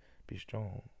kingdom. Be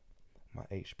strong, my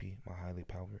HP, my highly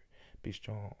powered. Be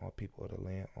strong, all people of the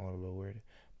land, all Lord.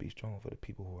 Be strong for the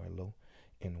people who are low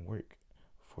in work.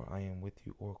 For I am with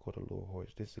you, oracle of the Lord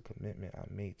horse. This is a commitment I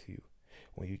made to you.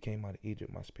 When you came out of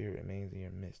Egypt, my spirit remains in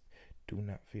your midst. Do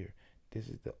not fear. This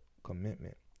is the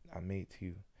commitment I made to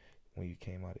you. When you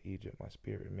came out of Egypt, my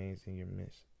spirit remains in your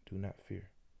midst. Do not fear.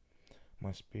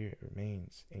 My spirit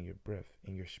remains in your breath,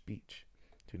 in your speech.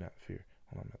 Do not fear.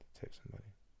 Hold on, I'm about to text somebody.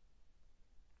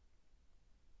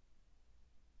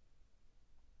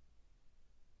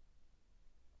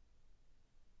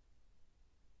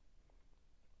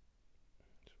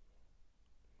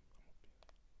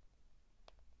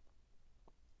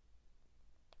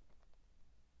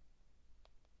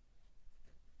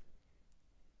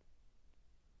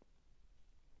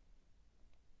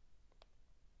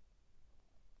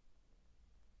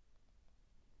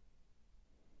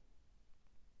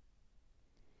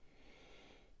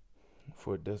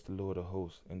 For thus the Lord of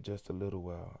hosts, in just a little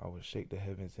while, I will shake the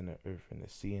heavens and the earth and the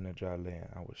sea and the dry land.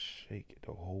 I will shake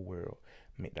the whole world,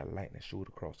 make the lightning shoot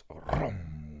across. I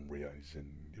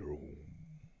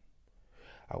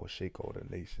will shake all the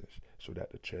nations, so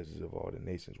that the treasures of all the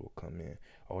nations will come in.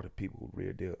 All the people who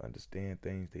read, they'll understand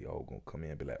things. They all gonna come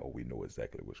in and be like, oh, we know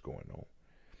exactly what's going on.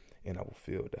 And I will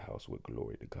fill the house with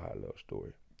glory. The God love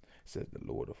story, says the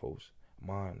Lord of hosts.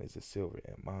 Mine is the silver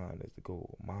and mine is the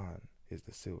gold. Mine is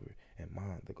the silver and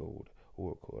mine the gold.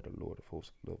 Oracle of the Lord of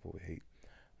hosts, love over hate.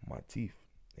 My teeth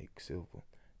make silver.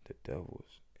 The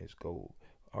devil's is gold.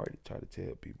 I already tried to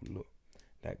tell people, look,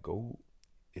 that gold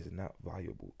is not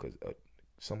valuable because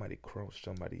somebody crossed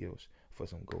somebody else for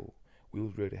some gold. We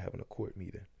was ready to having a court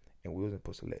meeting and we wasn't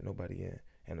supposed to let nobody in.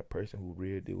 And the person who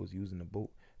Red Deal was using the boat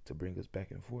to bring us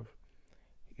back and forth,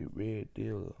 Red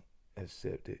Deal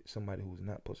accepted somebody who was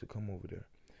not supposed to come over there,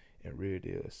 and Red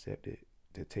Deal accepted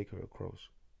to take her across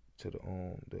to the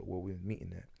where we was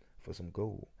meeting at for some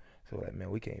gold. So like, man,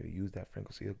 we can't even use that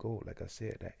frequency of gold. Like I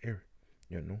said, that air,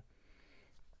 you know.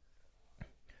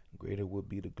 Greater will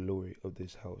be the glory of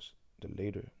this house, the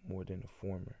later more than the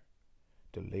former.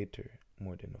 The later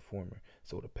more than the former.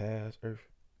 So the past earth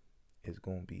is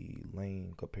going to be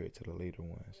lame compared to the later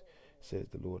ones, says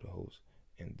the Lord of hosts.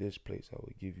 In this place I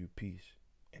will give you peace,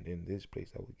 and in this place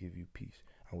I will give you peace.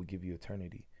 I will give you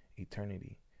eternity.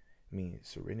 Eternity means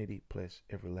serenity plus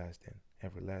everlasting.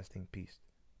 Everlasting peace.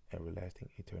 Everlasting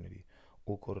eternity.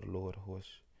 O go to the Lord of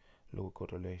hosts. Lord go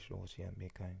to the Lord of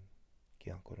Mekan.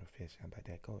 Kian go to fish and by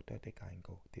that go that they can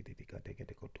go. They go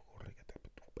to go to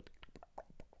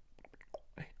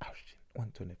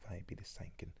 125 be the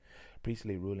sinking.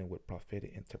 Priestly ruling with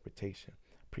prophetic interpretation.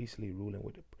 Priestly ruling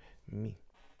with me.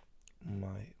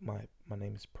 My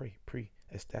name is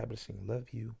establishing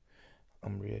love you.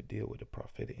 I'm real deal with the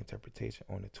prophetic interpretation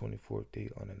on the 24th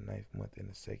day on the 9th month in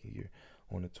the second year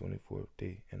on the 24th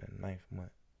day in the 9th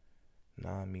month.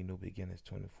 Nah, me no beginnings.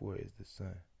 24 is the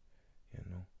sun, you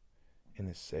know. In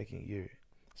the second year,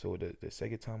 so the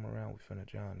second time around, we finna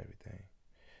drown everything.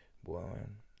 Boy,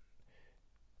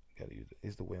 gotta use it.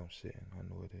 It's the way I'm sitting. I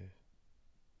know it is.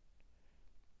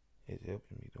 It's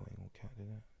helping me though. Ain't gonna count to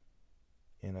that.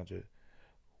 And I just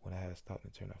when I had stopped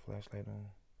and turned that flashlight on,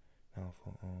 now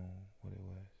for what it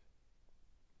was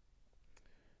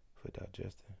for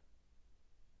digesting,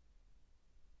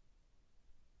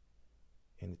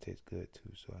 and it tastes good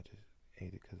too. So I just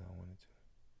ate it because I wanted to.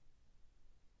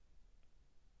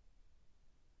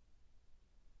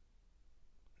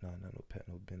 Nah, not no pet,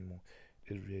 no bin more.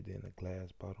 It's read in a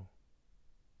glass bottle.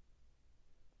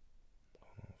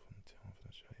 Hold on, I'm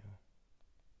finna show y'all.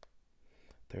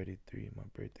 33, my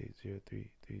birthday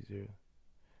 0330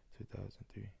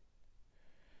 2003.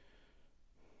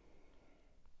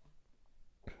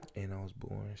 And I was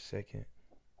born second.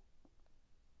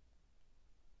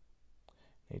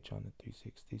 They trying to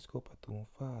 360 scope. I threw on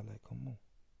 5. Like, come on.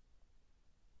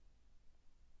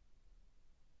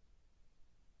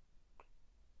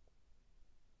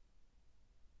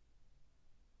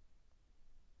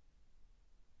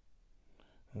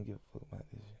 I don't give a fuck about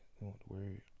this shit. I want the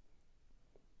word.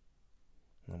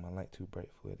 No, my light too bright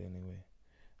for it anyway.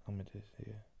 I'ma just,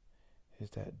 yeah.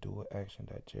 It's that dual action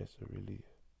digestive relief.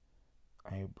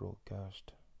 Iron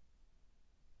broadcast.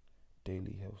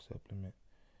 Daily health supplement.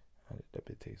 That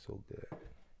bit tastes so good.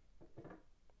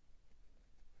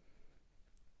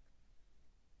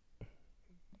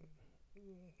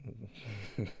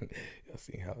 Y'all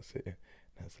seen how it's sitting?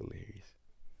 That's hilarious.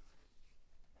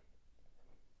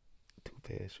 2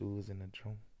 pair of shoes in the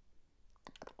drum.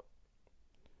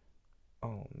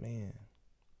 Oh man,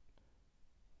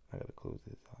 I gotta close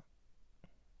this out.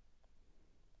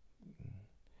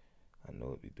 I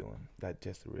know what we doing.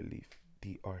 Digestive relief.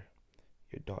 DR.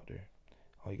 Your doctor.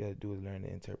 All you gotta do is learn the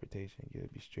interpretation. You'll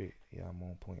be straight. Yeah, I'm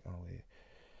on point always.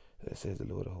 That says the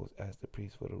Lord of hosts asked the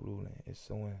priest for the ruling. If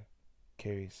someone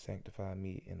carries sanctified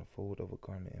meat in a fold of a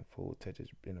garment and a fold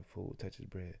touches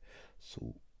bread,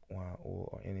 soup, wine, oil,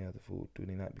 or any other food, do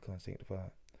they not become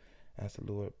sanctified? Ask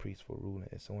the Lord priest for ruling.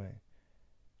 If someone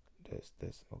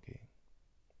that's okay.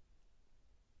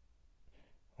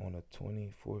 On the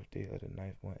 24th day of the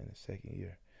 9th month in the second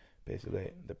year. Basically,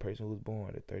 like, the person who's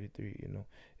born at 33, you know,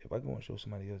 if I go and show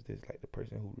somebody else this, like the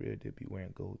person who really did be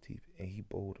wearing gold teeth and he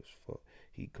bold as fuck,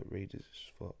 he courageous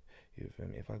as fuck, you feel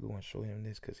me? If I go and show him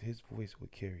this, because his voice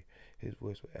would carry, his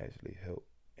voice would actually help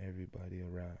everybody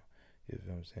around, you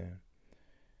feel what I'm saying?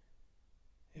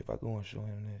 If I go and show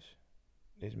him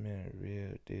this man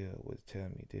real deal was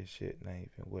telling me this shit not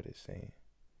even what it's saying.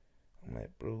 I'm like,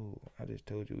 bro, I just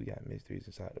told you we got mysteries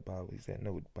inside the Bible. He said,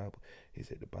 no, the Bible. He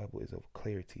said the Bible is of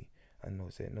clarity. I know.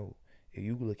 It said, no. If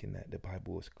you looking at the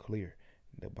Bible is clear.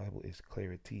 The Bible is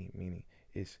clarity, meaning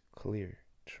it's clear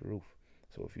truth.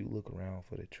 So if you look around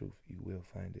for the truth, you will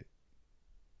find it.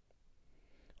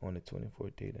 On the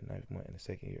 24th day, the 9th month, in the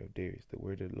second year of Darius, the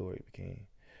word of the Lord came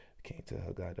to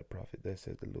Haggai the prophet. Thus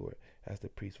says the Lord, as the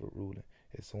priest for ruling,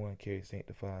 if someone carries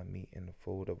sanctified meat in the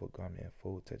fold of a garment and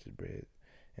fold touches bread,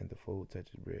 and the fold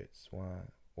touches bread, swine,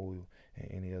 oil,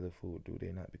 and any other food, do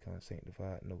they not become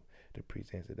sanctified? No. The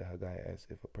priest answered the Haggai asked,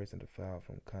 if a person defiled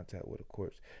from contact with a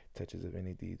corpse touches of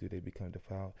any deed, do they become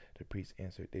defiled? The priest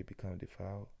answered, they become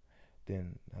defiled.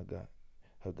 Then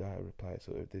Haggai replied,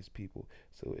 so is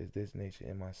this nation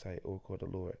in my sight, O called the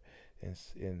Lord, and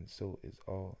so is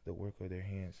all the work of their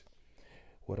hands.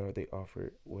 What they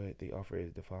offer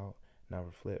is defiled. Now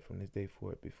reflect from this day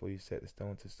forward before you set the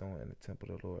stone to stone in the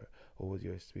temple of the Lord. What was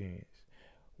your experience?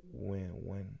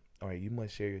 Alright, you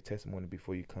must share your testimony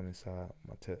before you come inside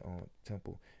my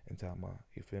temple, inside my,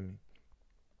 you feel me?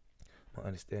 My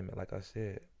understanding, like I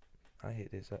said, I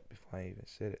hit this up before I even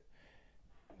said it.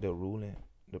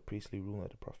 The priestly ruling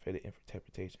of the prophetic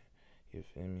interpretation. You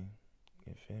feel me?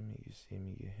 You feel me? You see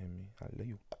me? You hear me? I love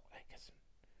you.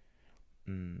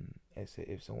 I said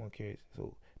if someone carries,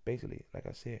 so basically, like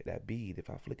I said, that bead, if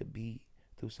I flick a bead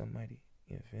through somebody,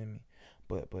 you feel me?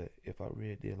 But if I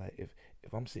really did, like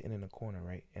if I'm sitting in a corner,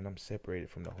 right, and I'm separated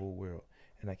from the whole world,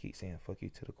 and I keep saying fuck you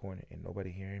to the corner, and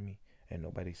nobody hearing me, and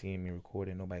nobody seeing me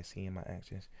recording, nobody seeing my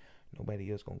actions,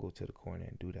 nobody else gonna go to the corner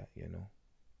and do that, you know?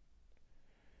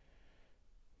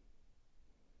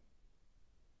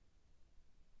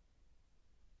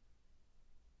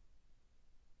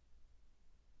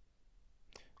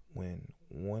 When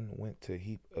one went to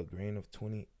heap a grain of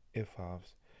 20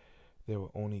 ephahs, there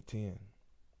were only 10.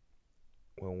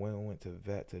 When one went to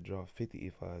vat to draw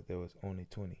 50 ephahs, there was only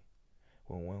 20.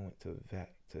 When one went to vat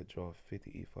to draw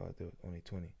 50 ephahs, there was only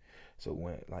 20. So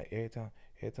when, like, every time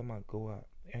I go out,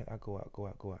 and I go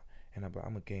out, and I'm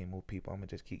gonna gain more people. I'm gonna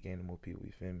just keep gaining more people.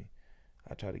 You feel me?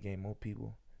 I try to gain more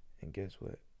people, and guess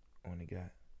what? Only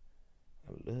got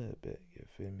a little bit. You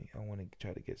feel me? I want to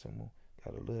try to get some more.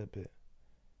 Got a little bit.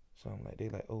 So I'm like, they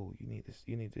like, oh, you need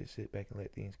to sit back and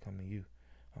let things come to you.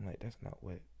 I'm like, that's not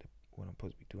what I'm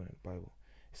supposed to be doing in the Bible.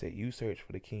 It said you search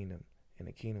for the kingdom, and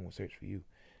the kingdom will search for you.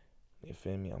 You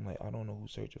feel me? I'm like, I don't know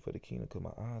who's searching for the kingdom because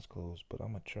my eyes closed, but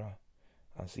I'm gonna try.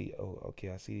 I see, oh,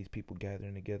 okay, I see these people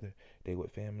gathering together. They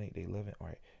with family, they loving. All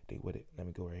right, they with it. Let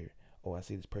me go right here. Oh, I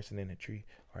see this person in the tree.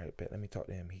 All right, bet. Let me talk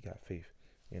to him. He got faith,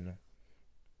 you know.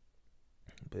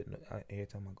 But no, every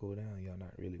time I go down, y'all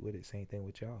not really with it. Same thing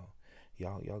with y'all.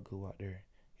 Y'all go out there.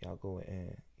 Y'all go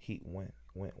and heat went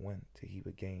to heap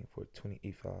a game for 20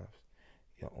 E5s.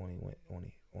 Y'all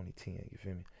only 10. You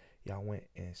feel me? Y'all went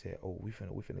and said, oh, we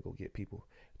finna go get people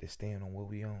that stand on what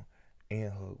we on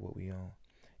and hug what we on.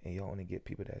 And y'all only get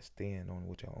people that stand on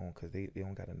what y'all own because they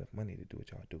don't got enough money to do what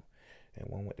y'all do. And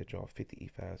one went to draw 50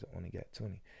 E5s and only got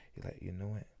 20. You're like, you know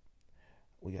what?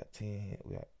 We got 10,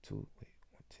 we got 2,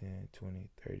 10, 20,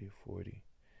 30, 40.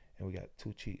 And we got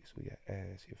 2 cheeks, we got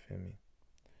ass, you feel me?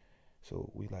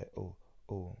 So we like, oh,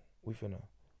 we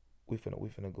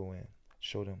finna go in,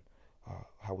 show them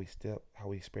how we step, how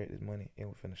we spread this money, and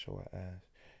we finna show our ass.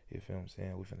 You feel what I'm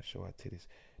saying? We finna show our titties,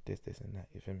 this, and that,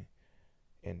 you feel me?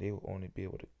 And they will only be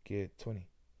able to give 20,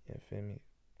 you feel me?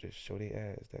 Just show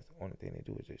their ass. That's the only thing they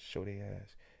do is just show their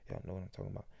ass. Y'all know what I'm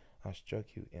talking about. I struck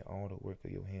you in all the work of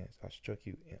your hands. I struck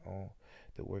you in all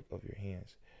the work of your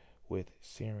hands with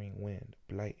searing wind,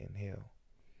 blight, and hail.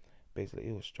 Basically,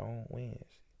 it was strong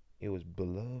winds. It was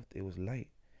beloved, it was light,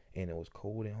 and it was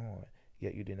cold and hard.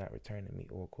 Yet you did not return to me,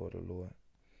 or call the Lord.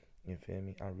 You feel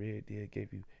me? I really did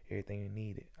give you everything you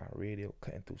needed. I really did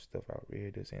cutting through stuff. I really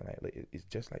did saying like it's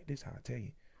just like this. How I tell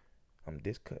you, I'm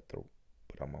this cutthroat,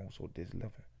 but I'm also this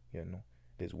loving. You know,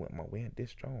 this went my wind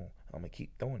this strong. I'm gonna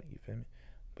keep throwing it. You feel me?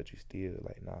 But you still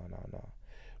like nah.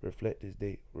 Reflect this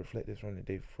date. Reflect this from the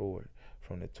day forward,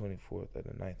 from the 24th of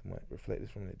the 9th month. Reflect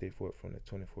this from the day forward, from the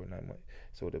 24th 9th month.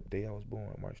 So the day I was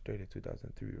born, March 30th,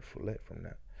 2003, reflect from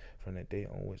that. From the day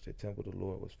on which the temple of the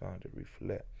Lord was founded,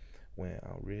 reflect. When I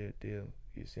real deal,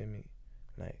 you see me?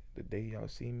 Like the day y'all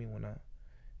see me when I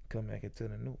come back into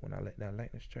the new, when I let that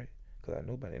lightning strike. Because I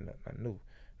knew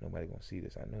nobody gonna see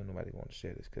this. I know nobody gonna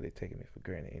share this because they taking me for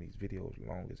granted. And these videos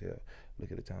long as hell.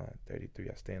 Look at the time, 33.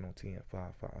 I stand on 10, 5,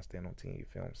 I stand on 10. You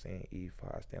feel what I'm saying?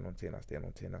 E5, I stand on 10, I stand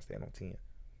on 10, I stand on 10.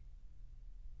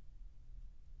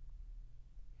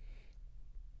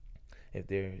 If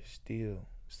there is still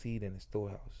seed in the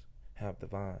storehouse, have the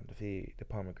vine, the fig, the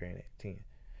pomegranate, 10.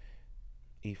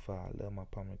 E5, I love my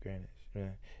pomegranates,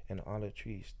 man. And the olive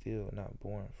tree still not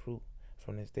born fruit.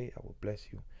 From this day, I will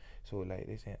bless you. So like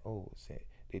they saying, oh,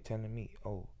 they telling me,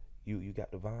 oh, you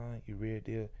got the vine, you real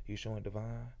deal, you showing the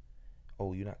vine.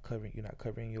 Oh, you're not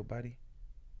covering your body.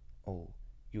 Oh,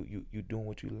 you doing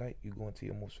what you like. You going to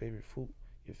your most favorite fruit.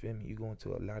 You feel me? You going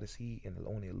to a lot of seed and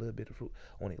only a little bit of fruit.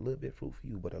 Only a little bit of fruit for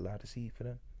you, but a lot of seed for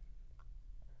them.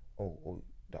 Oh,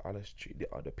 the olive tree,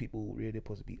 the people who really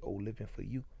supposed to be living for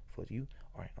you.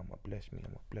 All right, I'm gonna bless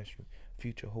you.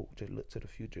 Future hope, just look to the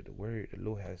future. The word the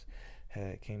Lord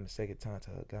had came the second time to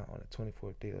Haggai on the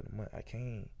 24th day of the month. I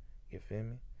came, you feel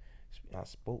me? I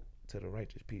spoke to the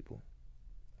righteous people.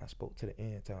 I spoke to the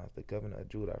end times. The governor of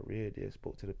Judah, I really did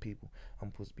spoke to the people.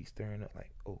 I'm supposed to be stirring up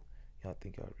like, oh, y'all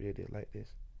think y'all really did like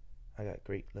this? I got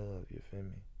great love, you feel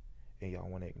me? And y'all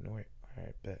want to ignore it? All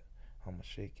right, bet. I'm gonna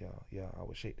shake y'all. Yeah, I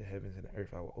will shake the heavens and the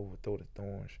earth. I will overthrow the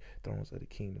thrones of the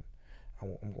kingdom.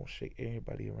 I'm gonna shake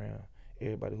everybody around.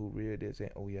 Everybody who really did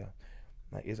saying, oh yeah,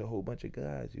 like it's a whole bunch of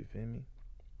guys, you feel me?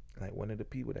 Like one of the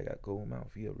people that got gold mouth,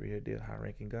 he a real deal high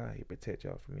ranking guy. He protect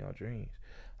y'all from y'all dreams.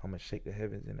 I'm gonna shake the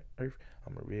heavens and the earth.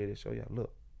 I'm gonna really show y'all,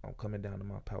 look, I'm coming down to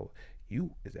my power. You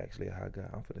is actually a high guy.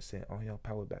 I'm finna send all y'all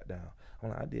power back down. I'm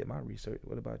like, I did my research.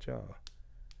 What about y'all?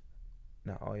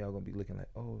 Now all y'all gonna be looking like,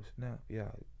 oh snap, yeah,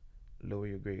 lower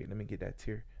your grade. Let me get that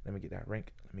tier. Let me get that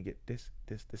rank. Let me get this,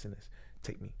 and this.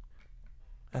 Take me.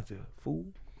 That's a fool.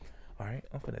 Alright,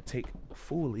 I'm finna take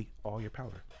fully all your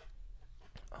power.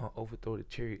 Overthrow the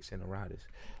chariots and the riders.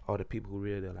 All the people who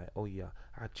really like, oh yeah,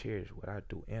 I cherish what I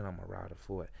do and I'm a rider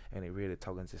for it. And they really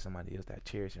talking to somebody else that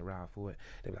cherish and ride for it.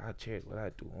 They like, I cherish what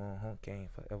I do. Game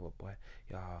forever, boy.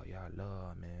 Y'all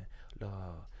love, man.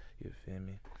 Love. You feel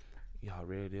me? Y'all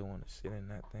really want to sit in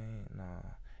that thing? Nah.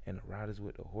 and the riders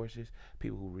with the horses,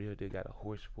 people who really got a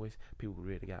hoarse voice, people who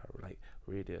really got like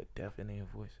really a deaf in their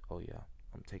voice. Oh yeah,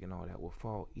 I'm taking all that. Will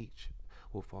fall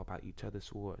by each other's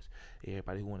swords.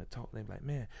 Everybody who want to talk, they be like,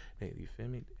 man, you feel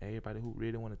me? Everybody who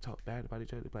really want to talk bad about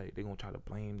each other, like they gonna try to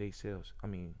blame themselves. I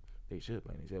mean, they should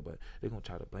blame themselves, but they gonna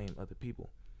try to blame other people.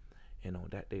 And on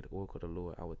that day, the oracle of the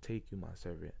Lord, I will take you, my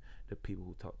servant, the people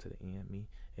who talk to the enemy,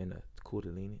 and the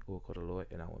Kundalini, oracle of the Lord,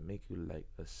 and I will make you like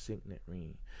a signet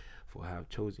ring, for I have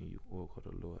chosen you, oracle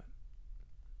of the Lord.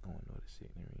 I don't know what a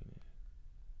signet ring is.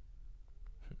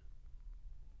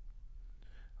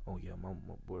 Oh yeah, my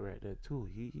boy right there too.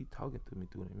 He talking to me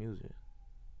through the music.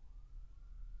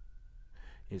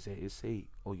 It say,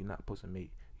 oh, you're not supposed to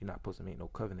make no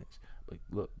covenants. But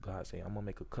look, God say, I'm gonna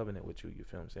make a covenant with you. You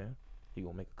feel what I'm saying? He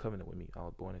gonna make a covenant with me. I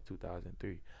was born in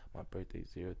 2003. My birthday is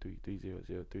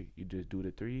 033003. You just do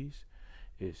the threes,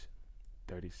 it's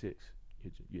 36.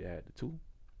 You add the 2.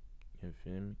 You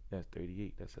feel me? That's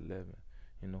 38. That's 11.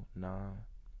 You know, 9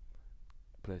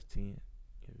 plus 10.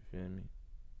 You feel me?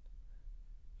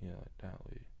 Yeah, that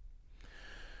way.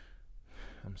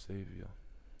 I'm Savior.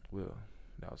 Well,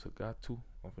 that was Haggai 2.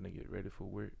 I'm finna get ready for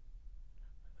work.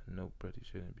 I know brother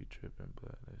shouldn't be tripping,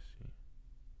 but let's see.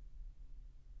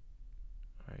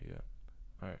 Alright,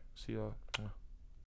 yeah. Alright, see y'all.